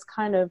 this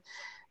kind of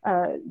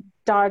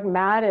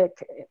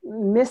dogmatic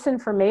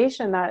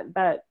misinformation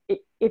that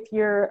if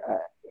you're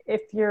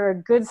a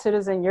good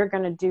citizen, you're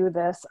going to do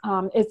this.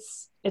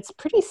 It's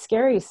pretty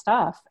scary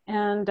stuff.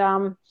 And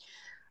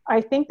I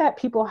think that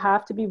people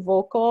have to be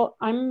vocal.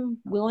 I'm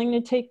willing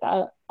to take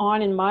that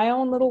on in my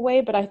own little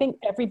way, but I think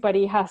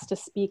everybody has to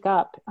speak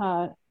up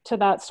to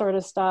that sort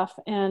of stuff.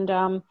 And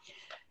I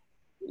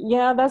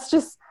guess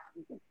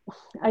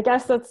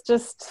that's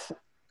just,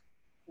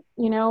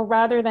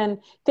 rather than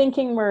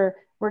thinking we're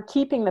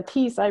keeping the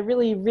peace, I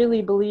really,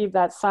 really believe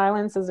that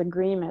silence is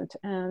agreement.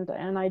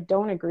 And I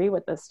don't agree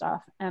with this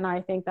stuff. And I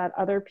think that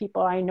other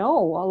people, I know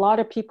a lot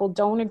of people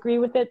don't agree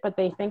with it, but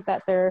they think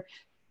that they're,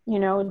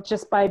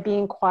 just by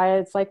being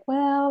quiet, it's like,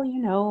 well,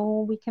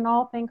 we can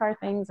all think our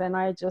things. And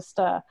I just,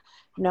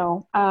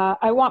 no,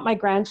 I want my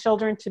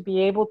grandchildren to be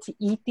able to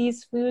eat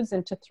these foods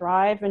and to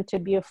thrive and to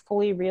be a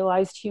fully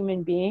realized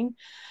human being,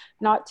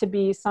 not to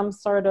be some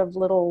sort of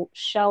little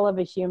shell of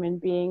a human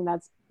being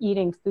that's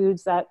eating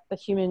foods that the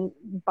human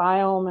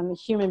biome and the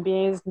human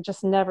beings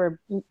just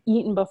never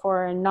eaten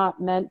before and not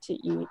meant to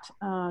eat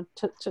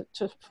to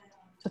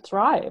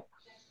thrive.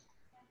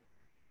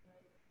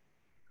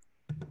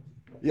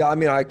 Yeah, I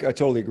mean, I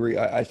totally agree.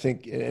 I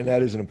think, and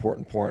that is an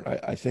important point.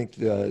 I think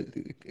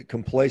the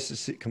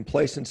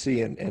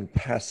complacency and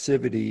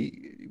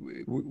passivity,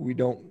 we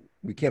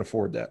can't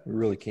afford that. We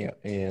really can't.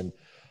 And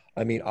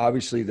I mean,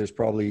 obviously, there's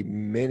probably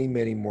many,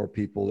 many more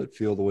people that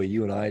feel the way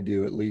you and I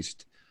do, at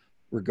least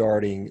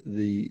regarding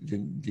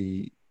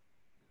the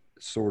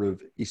sort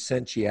of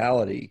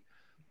essentiality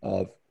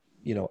of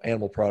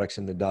animal products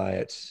in the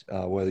diets,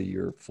 whether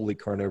you're fully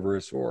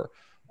carnivorous or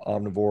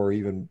omnivore, or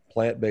even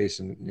plant-based,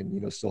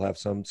 and still have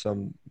some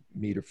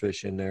meat or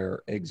fish in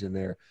there, eggs in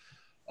there.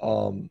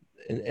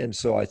 And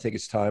so I think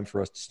it's time for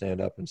us to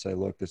stand up and say,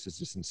 look, this is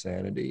just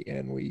insanity.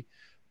 And we're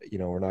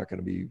not going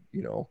to be,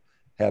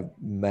 have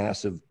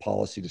massive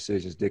policy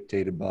decisions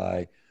dictated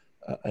by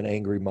an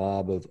angry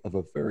mob of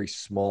a very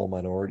small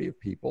minority of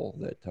people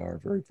that are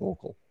very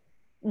vocal.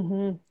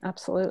 Mm-hmm.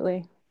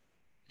 Absolutely.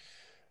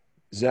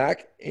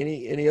 Zach,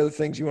 any other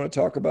things you want to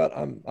talk about?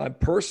 I'm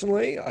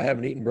personally, I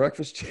haven't eaten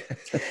breakfast yet.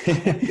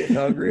 I'm getting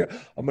hungry.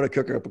 I'm going to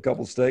cook up a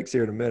couple steaks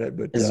here in a minute.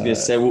 But I was going to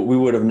say, we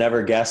would have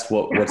never guessed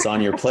what's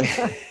on your plate.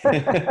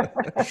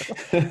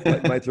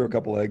 might throw a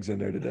couple eggs in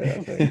there today,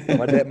 I think.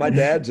 My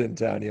dad's in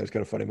town. It's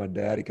kind of funny. My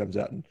dad, he comes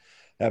out, and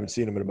I haven't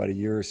seen him in about a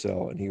year or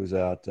so, and he was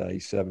out.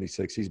 He's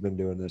 76. He's been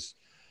doing this.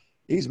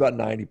 He's about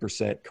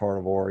 90%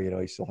 carnivore.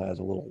 He still has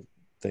a little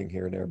thing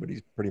here and there, but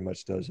he pretty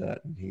much does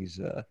that. And he's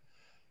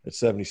at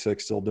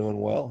 76, still doing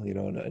well,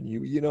 and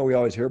we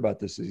always hear about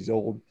these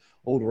old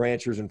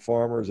ranchers and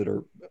farmers that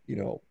are,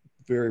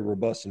 very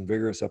robust and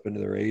vigorous up into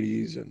their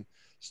 80s and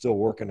still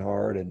working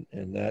hard.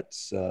 And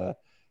that's,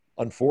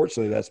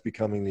 unfortunately, that's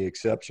becoming the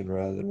exception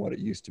rather than what it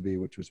used to be,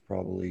 which was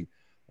probably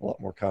a lot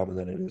more common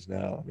than it is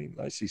now. I mean,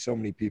 I see so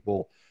many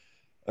people,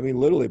 I mean,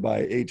 literally by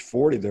age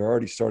 40, they're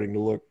already starting to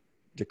look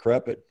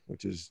decrepit,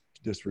 which is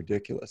just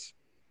ridiculous.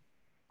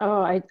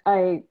 Oh,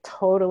 I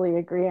totally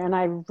agree. And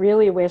I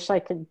really wish I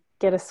could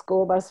get a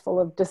school bus full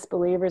of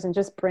disbelievers and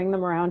just bring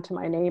them around to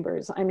my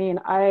neighbors. I mean,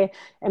 I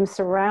am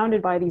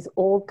surrounded by these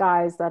old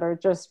guys that are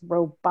just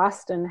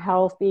robust and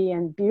healthy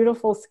and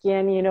beautiful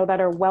skin, you know, that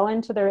are well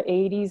into their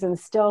 80s and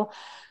still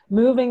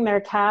moving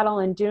their cattle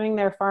and doing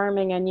their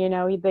farming. And, you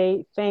know,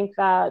 they think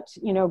that,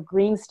 you know,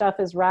 green stuff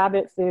is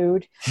rabbit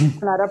food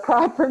and that a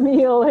proper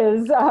meal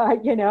is,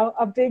 you know,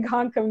 a big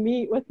hunk of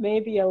meat with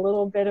maybe a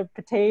little bit of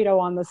potato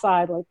on the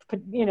side, like,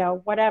 you know,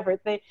 whatever.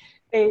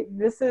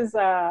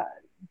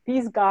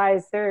 These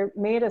guys, they're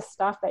made of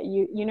stuff that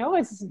you know,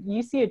 it's,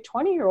 you see a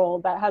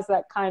 20-year-old that has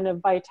that kind of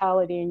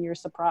vitality and you're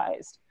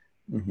surprised.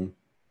 Mm-hmm.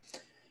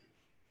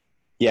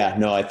 Yeah,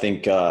 no, I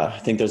think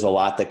there's a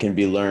lot that can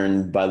be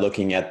learned by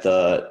looking at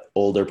the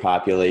older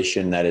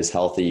population that is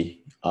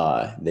healthy.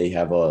 They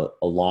have a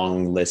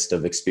long list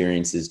of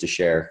experiences to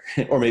share,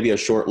 or maybe a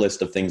short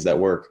list of things that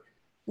work.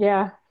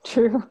 Yeah,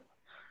 true.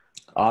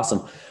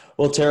 Awesome.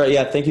 Well, Tara,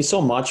 yeah, thank you so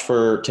much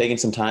for taking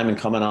some time and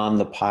coming on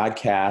the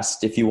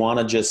podcast. If you want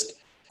to just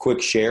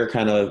quick share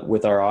kind of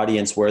with our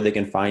audience where they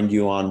can find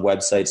you on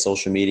website,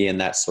 social media, and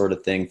that sort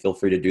of thing, feel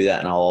free to do that.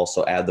 And I'll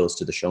also add those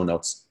to the show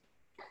notes.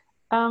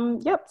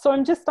 Yep. So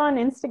I'm just on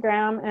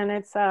Instagram and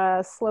it's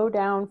Slow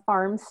Down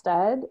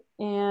Farmstead.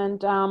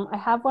 And I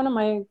have one of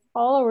my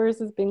followers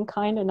has been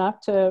kind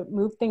enough to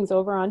move things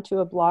over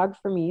onto a blog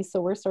for me.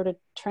 So we're sort of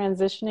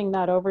transitioning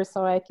that over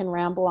so I can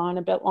ramble on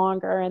a bit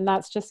longer. And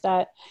that's just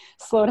at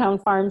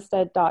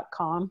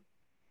slowdownfarmstead.com.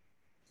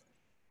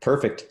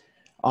 Perfect.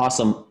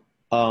 Awesome.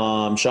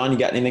 Sean, you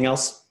got anything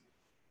else?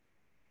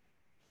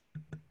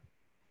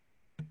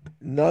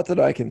 Not that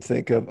I can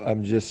think of.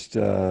 I'm just,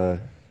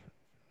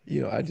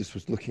 you know, I just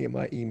was looking at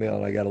my email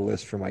and I got a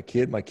list for my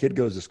kid. My kid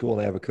goes to school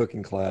and they have a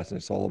cooking class and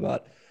it's all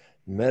about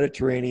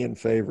Mediterranean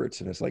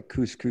favorites. And it's like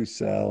couscous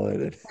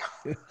salad.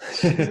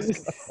 And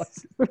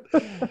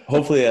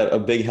hopefully a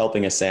big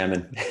helping of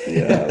salmon.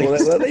 Yeah.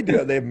 Well, they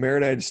do. They have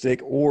marinated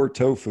steak or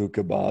tofu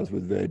kebabs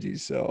with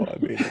veggies. So, I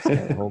mean, it's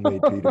kind of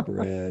homemade pita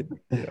bread,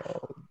 you know,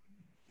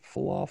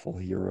 falafel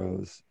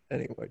heroes.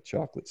 Anyway,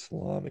 chocolate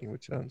salami,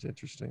 which sounds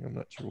interesting. I'm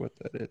not sure what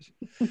that is.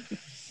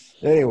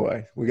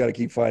 Anyway, we got to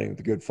keep fighting with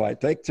the good fight.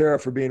 Thank Tara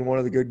for being one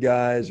of the good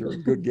guys or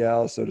good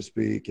gals, so to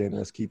speak. And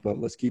let's keep up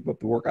the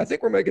work. I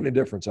think we're making a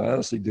difference. I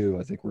honestly do.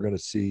 I think we're going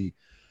to see,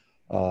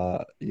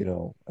 you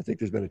know, I think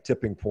there's been a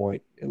tipping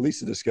point, at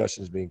least the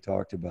discussion is being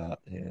talked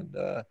about. And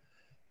the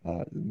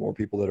more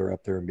people that are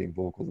up there and being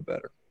vocal, the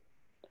better.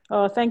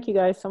 Oh, thank you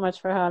guys so much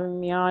for having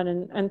me on.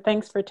 And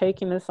thanks for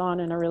taking this on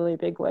in a really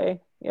big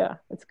way. Yeah,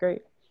 it's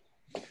great.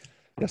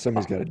 Yeah,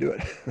 somebody's got to do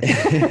it.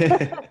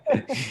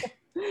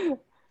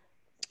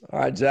 All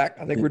right, Zach,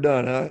 I think we're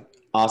done, huh?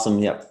 Awesome.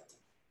 Yep.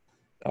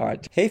 All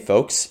right. Hey,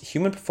 folks,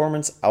 Human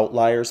Performance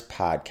Outliers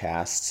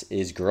podcast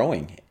is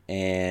growing.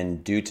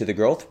 And due to the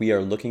growth, we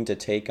are looking to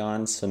take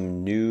on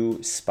some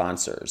new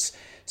sponsors.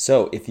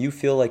 So if you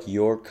feel like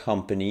your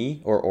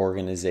company or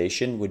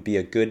organization would be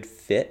a good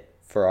fit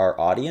for our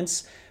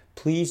audience,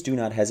 please do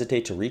not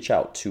hesitate to reach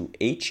out to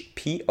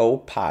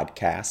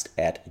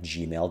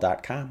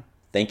hpopodcast@gmail.com.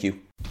 Thank you.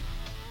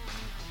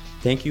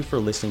 Thank you for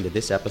listening to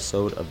this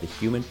episode of the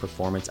Human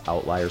Performance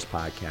Outliers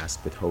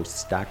podcast with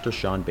hosts Dr.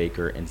 Sean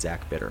Baker and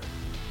Zach Bitter.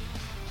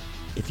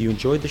 If you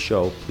enjoyed the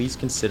show, please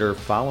consider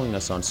following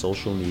us on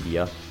social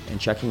media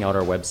and checking out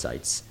our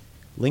websites.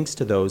 Links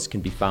to those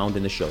can be found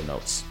in the show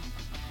notes.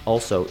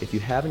 Also, if you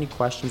have any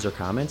questions or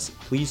comments,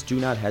 please do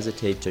not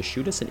hesitate to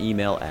shoot us an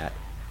email at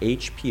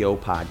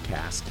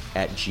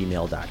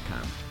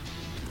hpopodcast@gmail.com.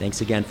 Thanks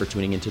again for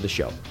tuning into the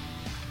show.